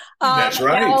attendance. That's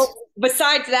right. Now,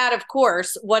 besides that, of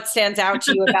course, what stands out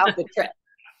to you about the trip?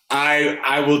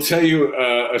 I will tell you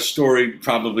a story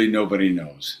probably nobody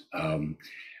knows.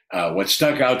 What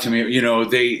stuck out to me,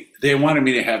 they wanted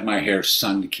me to have my hair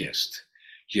sun-kissed,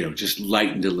 just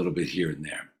lightened a little bit here and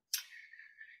there.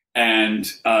 And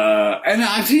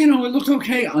I think, it looked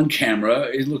okay on camera.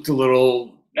 It looked a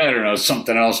little, I don't know,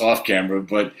 something else off camera,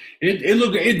 but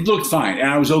it looked fine. And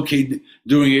I was okay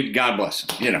doing it. God bless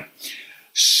him,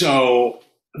 So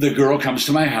the girl comes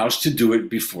to my house to do it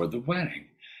before the wedding,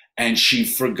 and she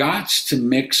forgets to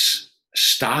mix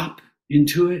stop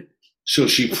into it. So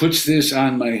she puts this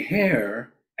on my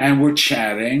hair, and we're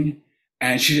chatting,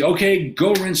 and she's okay,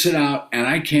 go rinse it out. And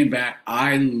I came back.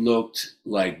 I looked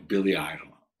like Billy Idol.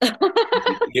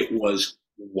 It was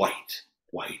white,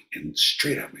 and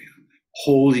straight up, man.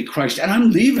 Holy Christ! And I'm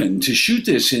leaving to shoot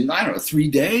this in 3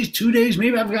 days, 2 days,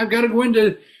 maybe. I've got to go in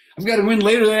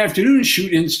later that afternoon and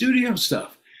shoot in studio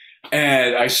stuff.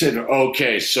 And I said,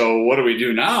 okay, so what do we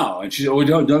do now? And she said, oh,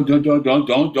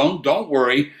 don't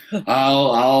worry.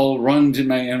 I'll run to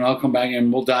and I'll come back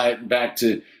and we'll dye it back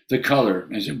to the color.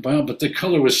 And I said, well, but the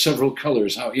color was several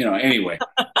colors. Anyway.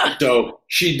 So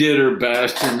she did her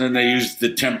best, and then they used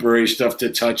the temporary stuff to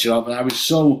touch it up. And I was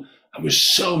so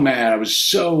mad. I was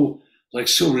so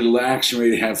relaxed and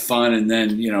ready to have fun. And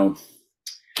then,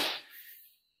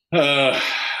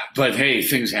 but hey,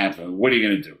 things happen. What are you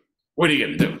going to do? What are you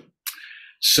going to do?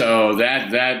 So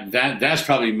that's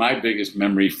probably my biggest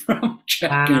memory from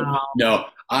Jack. Wow. No,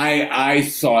 I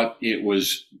thought it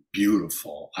was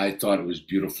beautiful. I thought it was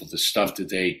beautiful. The stuff that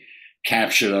they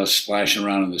captured us splashing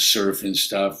around in the surf and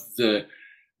stuff. The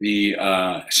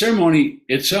ceremony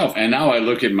itself. And now I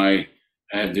look at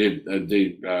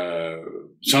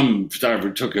some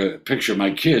photographer took a picture of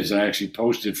my kids and I actually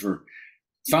posted for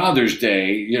Father's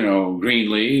Day,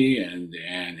 Greenlee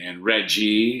and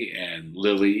Reggie and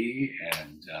Lily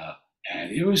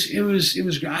and it was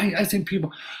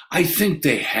I think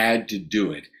they had to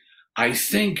do it. I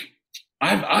think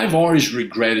I've always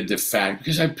regretted the fact,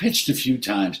 because I pitched a few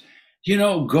times,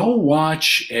 go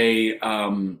watch a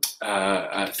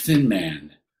Thin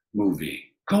Man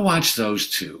movie. Go watch those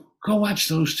two.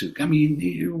 I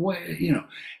mean,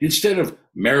 instead of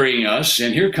marrying us,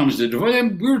 and here comes the divorce.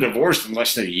 We were divorced in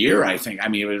less than a year, I think. I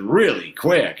mean, it was really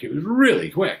quick.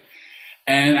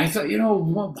 And I thought,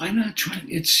 well, why not try?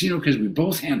 It's, because we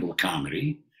both handle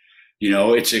comedy.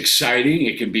 It's exciting.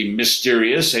 It can be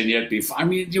mysterious and yet be fun. I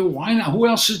mean, why not? Who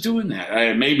else is doing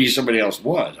that? Maybe somebody else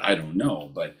was. I don't know.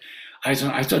 But I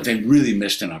thought they really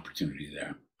missed an opportunity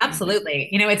there. Absolutely.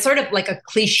 It's sort of like a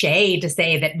cliche to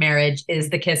say that marriage is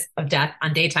the kiss of death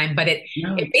on daytime, but it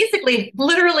basically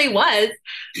literally was.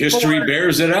 History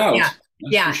bears it out.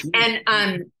 Yeah. Sure.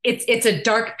 And it's a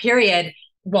dark period,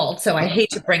 Walt, so I hate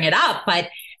to bring it up, but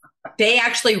they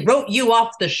actually wrote you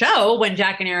off the show when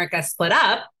Jack and Erica split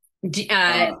up.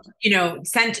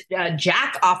 Sent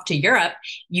Jack off to Europe.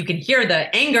 You can hear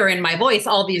the anger in my voice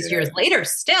all these years later,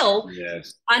 still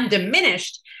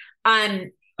undiminished.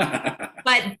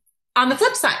 But on the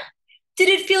flip side, did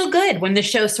it feel good when the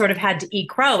show sort of had to eat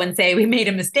crow and say, we made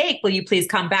a mistake? Will you please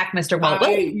come back, Mr. Walt?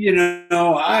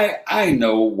 I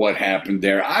know what happened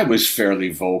there. I was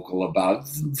fairly vocal about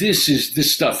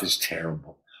this stuff is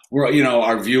terrible.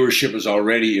 Our viewership is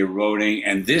already eroding,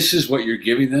 and this is what you're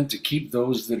giving them to keep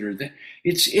those that are there.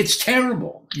 It's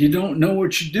terrible. You don't know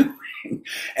what you're doing.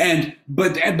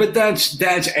 But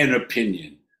that's an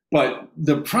opinion. But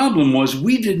the problem was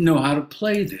we didn't know how to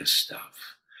play this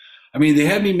stuff. I mean, they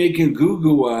had me making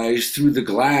goo-goo eyes through the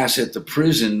glass at the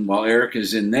prison while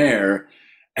Erica's in there.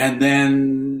 And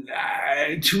then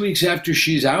 2 weeks after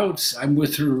she's out, I'm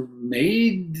with her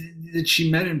maid that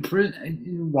she met in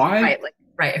prison. Why?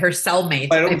 Right. Her cellmate.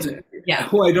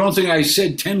 Who I don't think I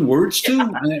said 10 words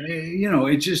to.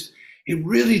 It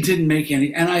really didn't make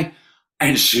any.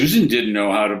 And Susan didn't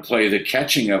know how to play the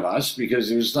catching of us,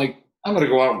 because it was like, I'm going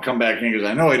to go out and come back in because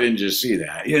I know I didn't just see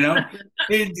that,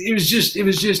 it was just,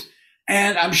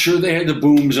 and I'm sure they had the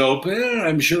booms open.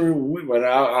 I'm sure we went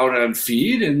out on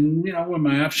feed. And, when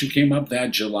my option came up that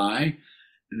July,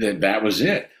 that was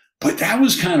it. But that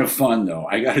was kind of fun, though.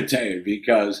 I got to tell you,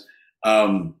 because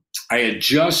I had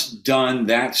just done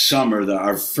that summer,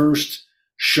 our first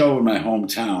show in my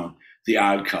hometown, The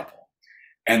Odd Couple.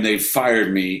 And they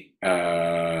fired me,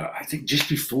 I think just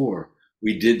before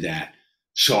we did that.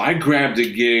 So I grabbed a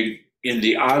gig in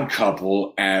The Odd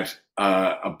Couple at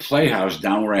a playhouse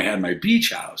down where I had my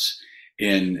beach house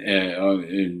in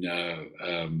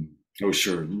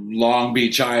Long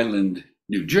Beach Island,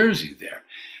 New Jersey there.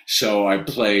 So I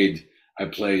played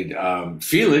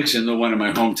Felix in the one in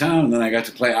my hometown, and then I got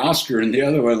to play Oscar in the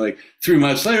other one like 3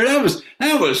 months later. That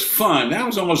was fun. That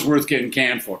was almost worth getting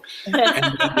canned for.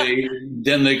 And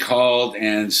then they called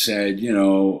and said,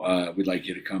 we'd like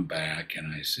you to come back.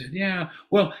 And I said, yeah,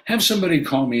 well, have somebody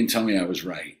call me and tell me I was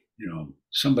right.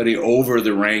 Somebody over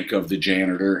the rank of the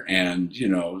janitor, and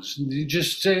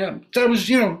just say that I was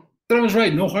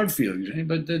right. No hard feelings,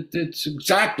 but that's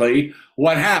exactly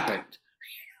what happened.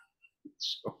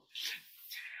 So.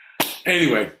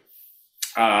 Anyway,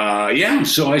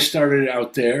 so I started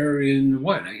out there in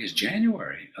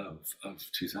January of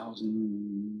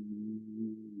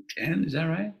 2010. Is that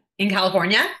right? In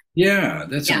California? Yeah,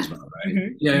 that sounds about right.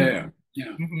 Mm-hmm. Yeah.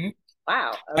 Mm-hmm.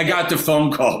 Wow. Okay. I got the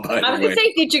phone call, by the way. I was going to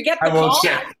say, did you get the call? I won't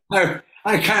say.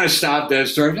 I kind of stopped that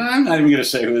story. I'm not even going to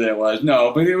say who that was.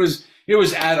 No, but it was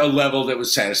at a level that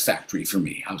was satisfactory for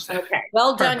me. How's that? Okay.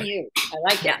 Well done, you. I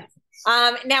like that.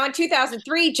 Now, in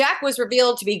 2003, Jack was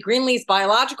revealed to be Greenlee's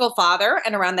biological father,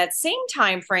 and around that same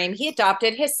time frame, he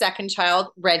adopted his second child,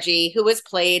 Reggie, who was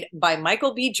played by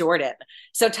Michael B. Jordan.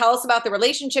 So tell us about the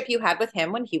relationship you had with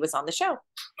him when he was on the show.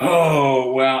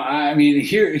 Oh, well, I mean,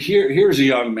 here's a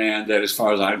young man that, as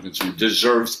far as I'm concerned,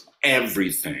 deserves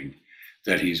everything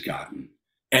that he's gotten.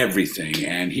 Everything.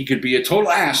 And he could be a total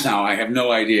ass now. I have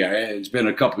no idea. It's been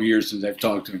a couple of years since I've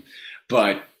talked to him,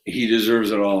 but he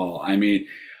deserves it all. I mean,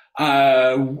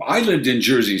 I lived in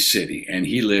Jersey City and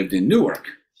he lived in Newark.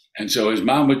 And so his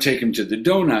mom would take him to the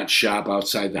donut shop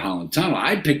outside the Holland Tunnel.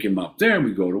 I'd pick him up there and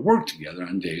we'd go to work together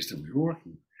on days that we were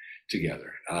working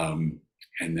together. And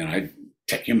then I'd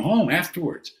take him home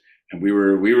afterwards. And we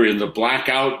were in the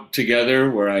blackout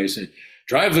together where I said,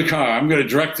 drive the car. I'm going to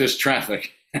direct this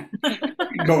traffic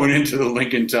going into the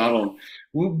Lincoln Tunnel.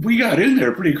 Well, we got in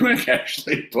there pretty quick,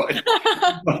 actually.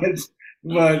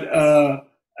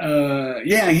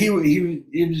 Yeah, he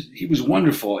was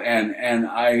wonderful. And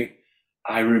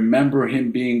I remember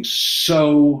him being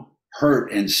so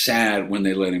hurt and sad when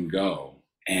they let him go.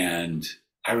 And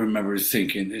I remember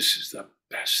thinking, this is the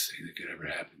best thing that could ever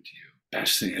happen to you.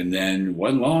 Best thing. And then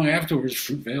wasn't long afterwards,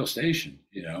 Fruitvale Station,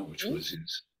 which was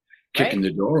his kicking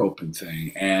the door open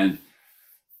thing. And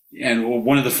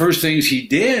one of the first things he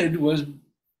did was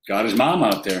got his mom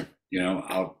out there,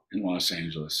 out in Los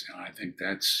Angeles. And I think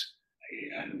that's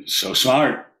so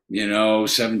smart. 17,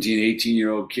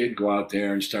 18-year-old kid go out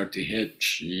there and start to hit,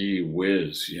 gee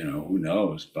whiz, who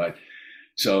knows? But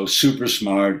so super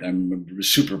smart. I'm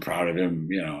super proud of him.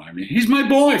 He's my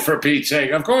boy, for Pete's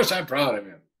sake. Of course I'm proud of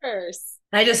him. Of course.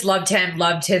 I just loved him,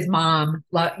 loved his mom.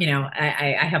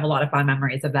 I have a lot of fond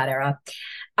memories of that era.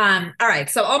 All right.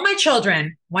 So All My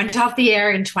Children went off the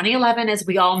air in 2011, as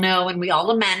we all know, and we all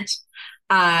lament.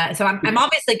 So I'm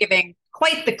obviously giving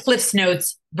quite the Cliff's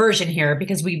Notes version here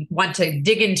because we want to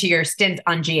dig into your stint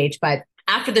on GH. But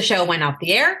after the show went off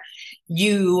the air,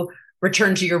 you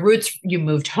returned to your roots. You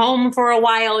moved home for a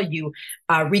while. You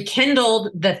rekindled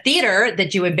the theater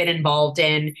that you had been involved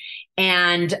in.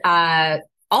 And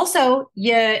also,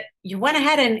 you went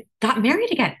ahead and got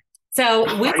married again. So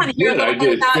we want to hear a little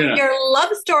bit about your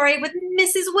love story with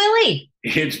Mrs. Willey.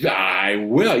 I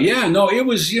will. Yeah, no, it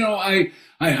was, I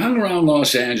hung around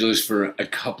Los Angeles for a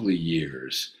couple of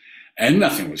years and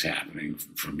nothing was happening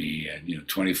for me. And,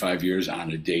 25 years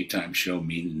on a daytime show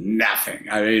means nothing.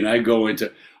 I go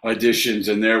into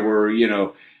auditions and there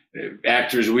were,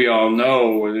 actors we all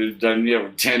know who've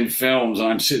done, 10 films. And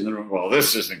I'm sitting there, well,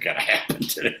 this isn't going to happen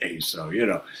today. So,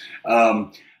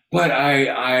 but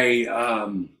I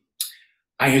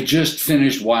had just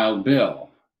finished Wild Bill,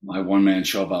 my one-man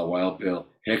show about Wild Bill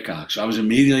Hickok. So I was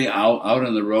immediately out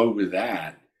on the road with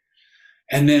that.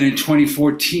 And then in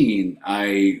 2014,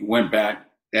 I went back,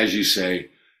 as you say,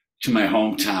 to my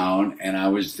hometown, and I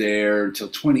was there until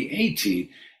 2018.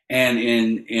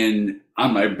 And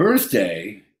on my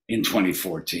birthday in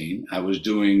 2014, I was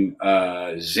doing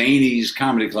Zany's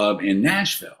Comedy Club in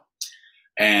Nashville.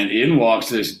 And in walks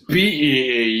this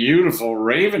beautiful,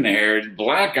 raven-haired,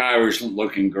 black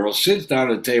Irish-looking girl, sits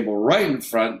down at a table right in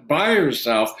front by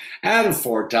herself at a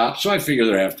Four Top. So I figure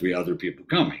there have to be other people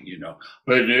coming,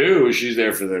 But no, she's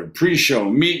there for the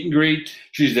pre-show meet and greet.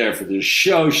 She's there for the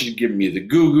show. She's giving me the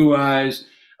goo-goo eyes.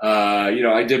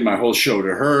 I did my whole show to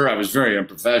her. I was very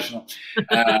unprofessional.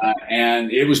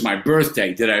 And it was my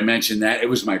birthday. Did I mention that? It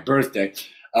was my birthday.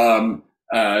 So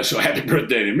happy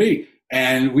birthday to me.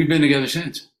 And we've been together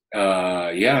since.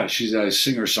 She's a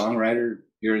singer-songwriter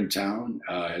here in town.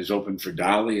 Has opened for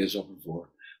Dolly, has opened for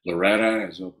Loretta,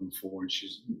 has opened for, and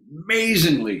she's an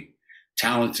amazingly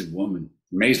talented woman.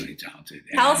 Amazingly talented.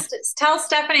 Tell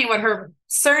Stephanie what her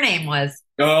surname was.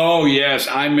 Oh, yes.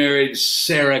 I married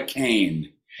Sarah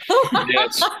Kane.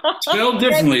 Yes. Spelled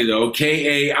differently, though.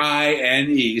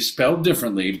 Kaine, spelled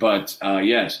differently. But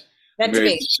yes, I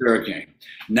married Sarah Kane.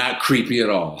 Not creepy at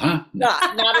all, huh? Not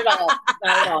at all.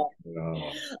 Not at all.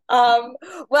 No.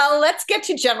 Well, let's get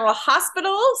to General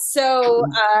Hospital. So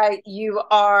you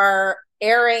are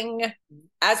airing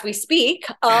as we speak.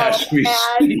 Speak.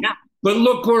 But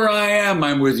look where I am.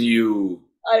 I'm with you.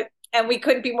 And we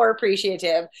couldn't be more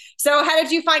appreciative. So how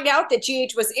did you find out that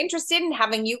GH was interested in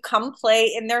having you come play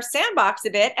in their sandbox a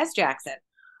bit as Jackson?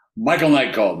 Michael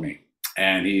Knight called me.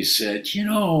 And he said,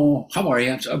 how are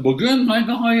you? I said, well, good,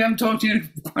 Michael. I haven't talked to you in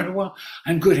quite a while.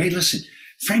 I'm good. Hey, listen,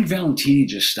 Frank Valentini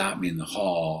just stopped me in the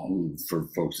hall, who, for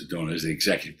folks that don't know, is the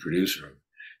executive producer of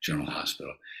General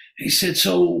Hospital. And he said,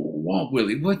 so, Walt,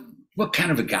 Willey, what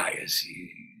kind of a guy is he?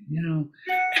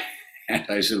 And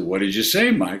I said, what did you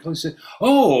say, Michael? He said,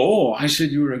 I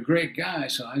said, you were a great guy.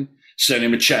 So I sent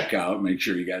him a check out, make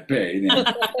sure he got paid.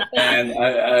 And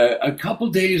a couple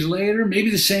days later, maybe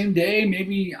the same day,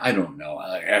 maybe, I don't know.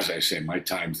 As I say, my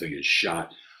time thing is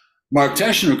shot. Mark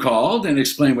Teschner called and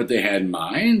explained what they had in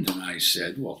mind. And I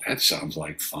said, well, that sounds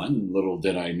like fun. Little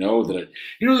did I know that,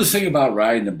 the thing about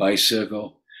riding a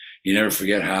bicycle, you never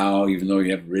forget how, even though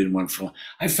you haven't ridden one for long.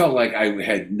 I felt like I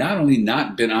had not only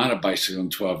not been on a bicycle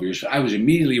in 12 years, but I was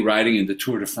immediately riding in the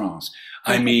Tour de France.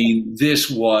 I mean,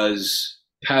 this was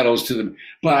paddles to them.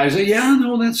 But I said, yeah,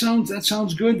 no, that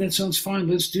sounds good. That sounds fine.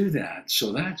 Let's do that.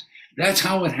 So that's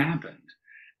how it happened.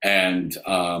 And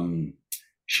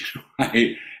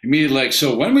I immediately like,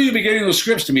 so when will you be getting those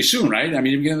scripts to me soon, right? I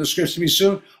mean, you're getting those scripts to me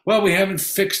soon? Well, we haven't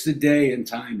fixed the day and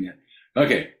time yet.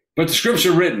 Okay, but the scripts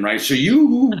are written, right? So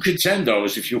you could send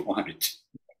those if you wanted to.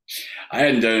 I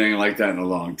hadn't done anything like that in a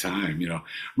long time,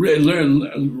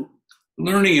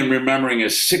 Learning and remembering a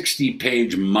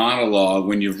 60-page monologue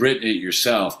when you've written it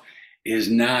yourself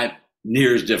is not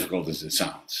near as difficult as it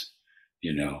sounds,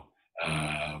 But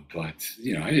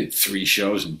I did 3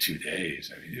 shows in 2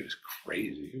 days. I mean, it was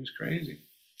crazy. It was crazy.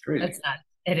 Crazy. That's nuts.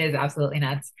 It is absolutely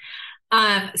nuts.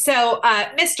 So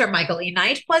Mr. Michael E.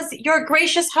 Knight was your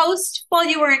gracious host while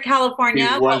you were in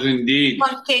California. He was indeed.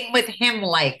 Lunching with him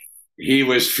like. He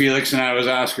was Felix and I was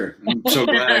Oscar. I'm so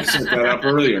glad I set that up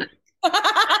earlier.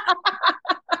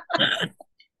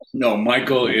 No,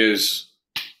 Michael is,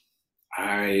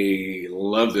 I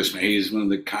love this man. He's one of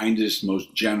the kindest,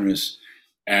 most generous,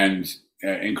 and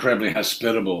incredibly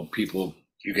hospitable people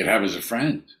you could have as a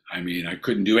friend. I mean, I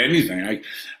couldn't do anything.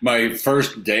 My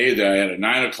first day that I had a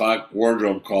 9:00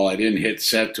 wardrobe call, I didn't hit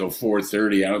set till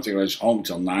 4:30. I don't think I was home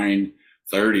till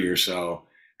 9:30 or so.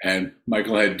 And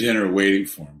Michael had dinner waiting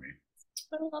for me.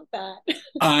 I love that.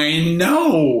 I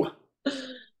know.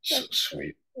 So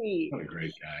sweet. What a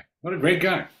great guy. What a great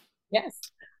guy. Yes.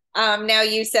 Now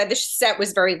you said the set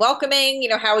was very welcoming.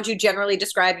 How would you generally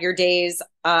describe your days,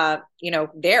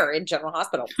 there in General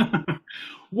Hospital?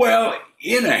 Well,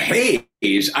 in a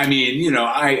haze. I mean,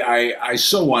 I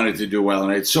so wanted to do well,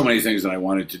 and I had so many things that I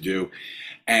wanted to do.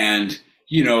 And,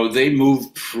 they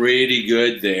moved pretty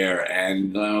good there.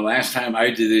 And last time I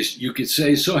did this, you could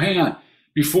say, so hang on,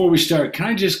 before we start, can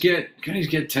I just get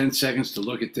 10 seconds to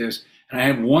look at this? And I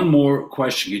have one more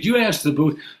question. Could you ask the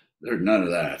booth? There's none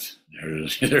of that.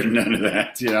 There's none of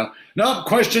that, No,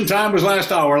 question time was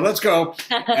last hour. Let's go.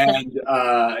 And,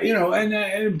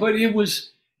 but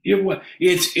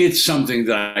it's something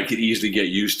that I could easily get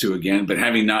used to again, but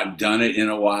having not done it in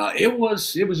a while, it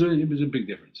was a big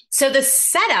difference. So the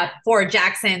setup for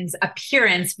Jackson's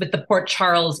appearance with the Port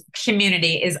Charles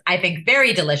community is, I think,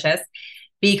 very delicious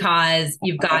because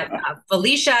you've got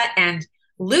Felicia and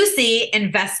Lucy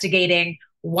investigating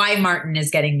why Martin is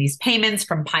getting these payments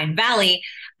from Pine Valley.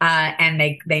 And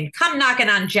they come knocking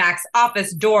on Jack's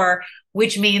office door,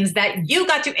 which means that you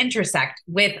got to intersect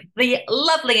with the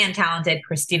lovely and talented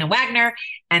Christina Wagner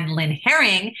and Lynn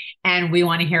Herring. And we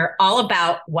want to hear all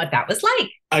about what that was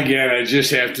like. Again, I just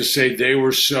have to say they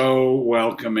were so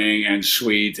welcoming and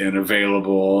sweet and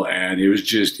available. And it was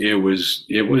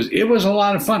a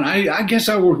lot of fun. I guess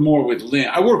I worked more with Lynn.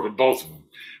 I worked with both of them,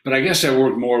 but I guess I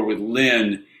worked more with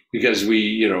Lynn because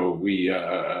we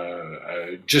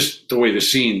just the way the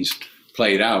scenes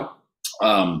played out.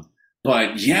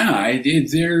 But yeah,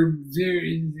 they're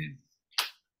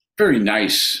very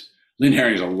nice. Lynn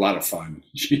Herring is a lot of fun.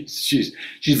 She's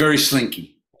very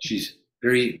slinky. She's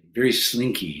very, very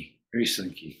slinky, very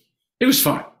slinky. It was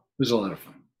fun. It was a lot of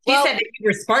fun. She said that you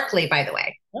were sparkly, by the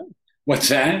way. What's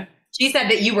that? She said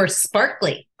that you were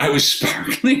sparkly. I was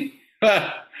sparkly?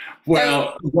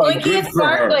 Well, Slinky and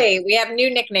Sparkly. We have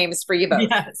new nicknames for you both.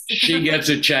 Yes. She gets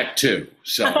a check too.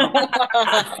 So,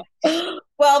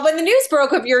 well, when the news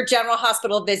broke of your General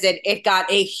Hospital visit, it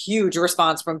got a huge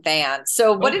response from fans.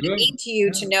 So, what did it mean to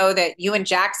you to know that you and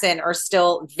Jackson are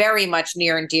still very much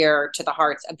near and dear to the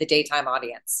hearts of the daytime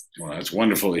audience? Well, that's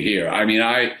wonderful to hear. I mean,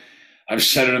 I've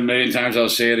said it a million times. I'll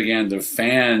say it again. The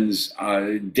fans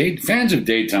of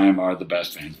daytime are the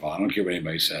best fans. Paul. I don't care what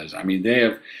anybody says. I mean, they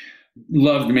have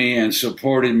loved me and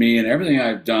supported me and everything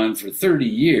I've done for 30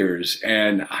 years.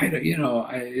 And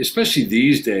especially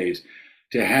these days,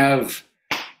 to have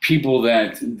people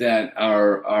that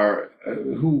are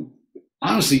who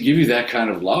honestly give you that kind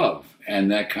of love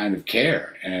and that kind of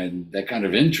care and that kind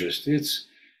of interest, it's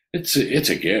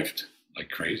a gift like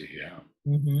crazy. Yeah.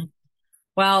 Mm-hmm.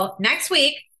 Well, next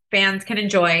week, fans can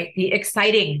enjoy the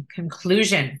exciting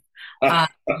conclusion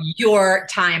your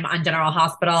time on General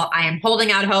Hospital. I am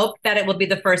holding out hope that it will be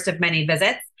the first of many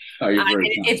visits.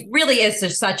 It really is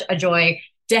just such a joy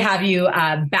to have you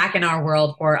back in our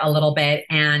world for a little bit.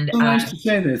 And nice to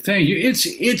say that. Thank you.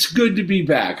 It's good to be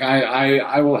back.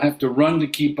 I will have to run to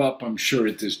keep up, I'm sure,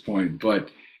 at this point,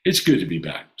 but it's good to be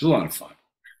back. It's a lot of fun.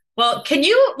 Well, can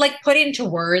you put into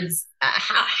words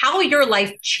how your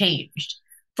life changed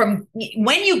from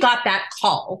when you got that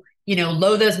call,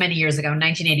 those many years ago,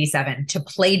 1987, to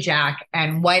play Jack,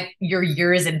 and what your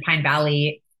years in Pine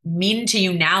Valley mean to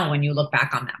you now when you look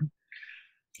back on them?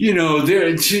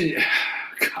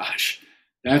 Gosh,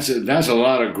 that's a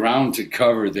lot of ground to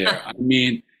cover there. I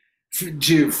mean,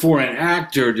 for an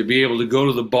actor to be able to go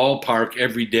to the ballpark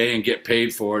every day and get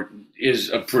paid for it is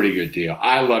a pretty good deal.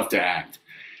 I love to act.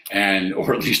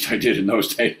 or at least I did in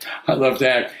those days. I loved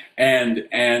that. And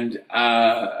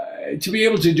to be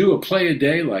able to do a play a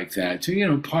day like that, to,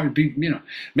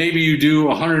 maybe you do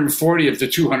 140 of the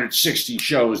 260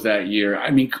 shows that year.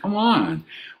 I mean, come on.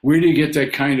 Where do you get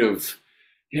that kind of,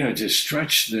 to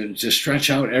stretch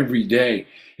out every day?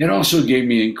 It also gave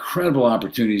me incredible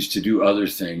opportunities to do other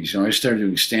things. I started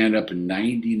doing stand-up in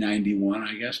 91,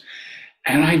 I guess.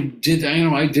 And I did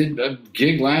a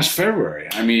gig last February.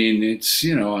 I mean, it's,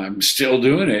 I'm still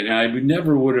doing it. And I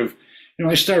never would have,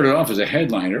 I started off as a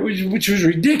headliner, which was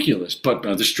ridiculous. But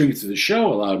the strength of the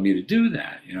show allowed me to do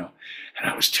that, And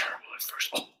I was terrible at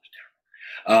first. Oh, it was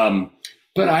terrible.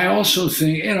 But I also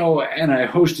think, and I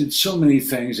hosted so many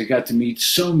things. I got to meet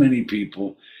so many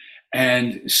people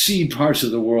and see parts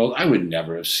of the world I would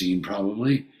never have seen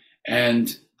probably.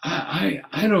 And I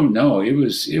don't know. It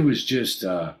was just,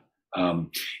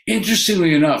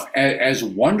 interestingly enough, as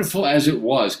wonderful as it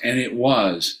was, and it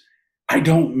was, I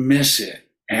don't miss it.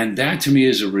 And that to me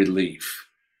is a relief.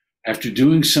 After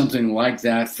doing something like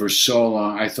that for so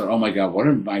long, I thought, oh my God, what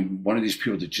am I, one of these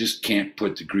people that just can't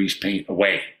put the grease paint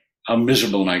away? How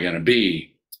miserable am I going to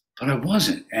be? But I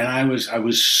wasn't. And I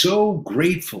was so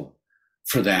grateful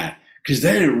for that, because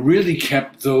then it really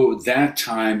kept that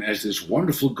time as this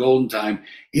wonderful golden time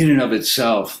in and of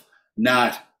itself,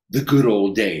 not the good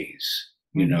old days,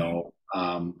 because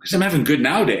I'm having good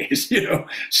nowadays,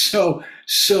 So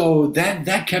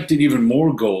that kept it even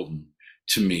more golden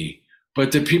to me.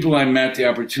 But the people I met, the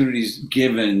opportunities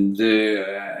given,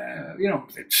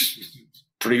 it's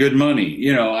pretty good money,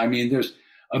 I mean, there's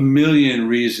a million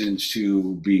reasons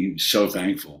to be so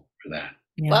thankful for that.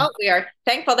 Yeah. Well, we are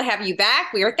thankful to have you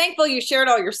back. We are thankful you shared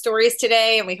all your stories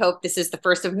today, and we hope this is the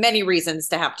first of many reasons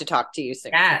to have to talk to you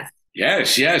soon.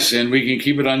 Yes. And we can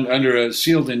keep it under a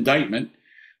sealed indictment.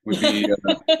 Would be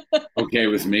okay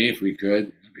with me if we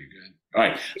could. That'd be good. All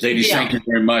right, ladies, Thank you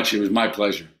very much. It was my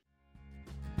pleasure.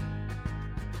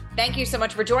 Thank you so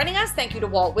much for joining us. Thank you to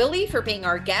Walt Willey for being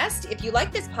our guest. If you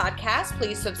like this podcast,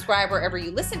 please subscribe wherever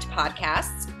you listen to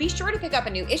podcasts. Be sure to pick up a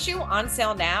new issue on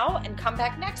sale now and come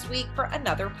back next week for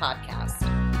another podcast.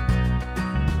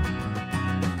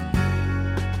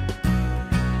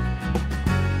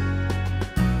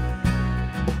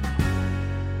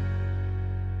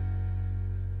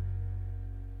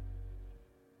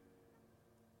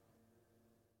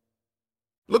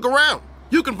 Look around.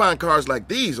 You can find cars like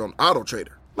these on AutoTrader.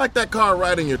 Like that car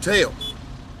riding your tail.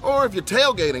 Or if you're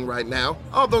tailgating right now,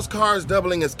 all those cars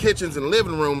doubling as kitchens and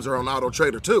living rooms are on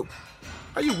AutoTrader too.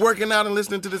 Are you working out and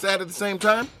listening to this ad at the same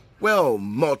time? Well,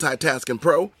 multitasking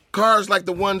pro, cars like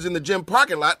the ones in the gym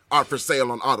parking lot are for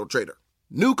sale on AutoTrader.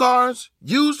 New cars,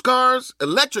 used cars,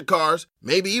 electric cars,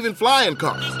 maybe even flying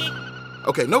cars.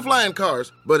 Okay, no flying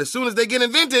cars, but as soon as they get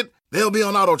invented, they'll be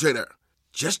on AutoTrader.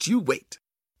 Just you wait.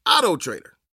 AutoTrader.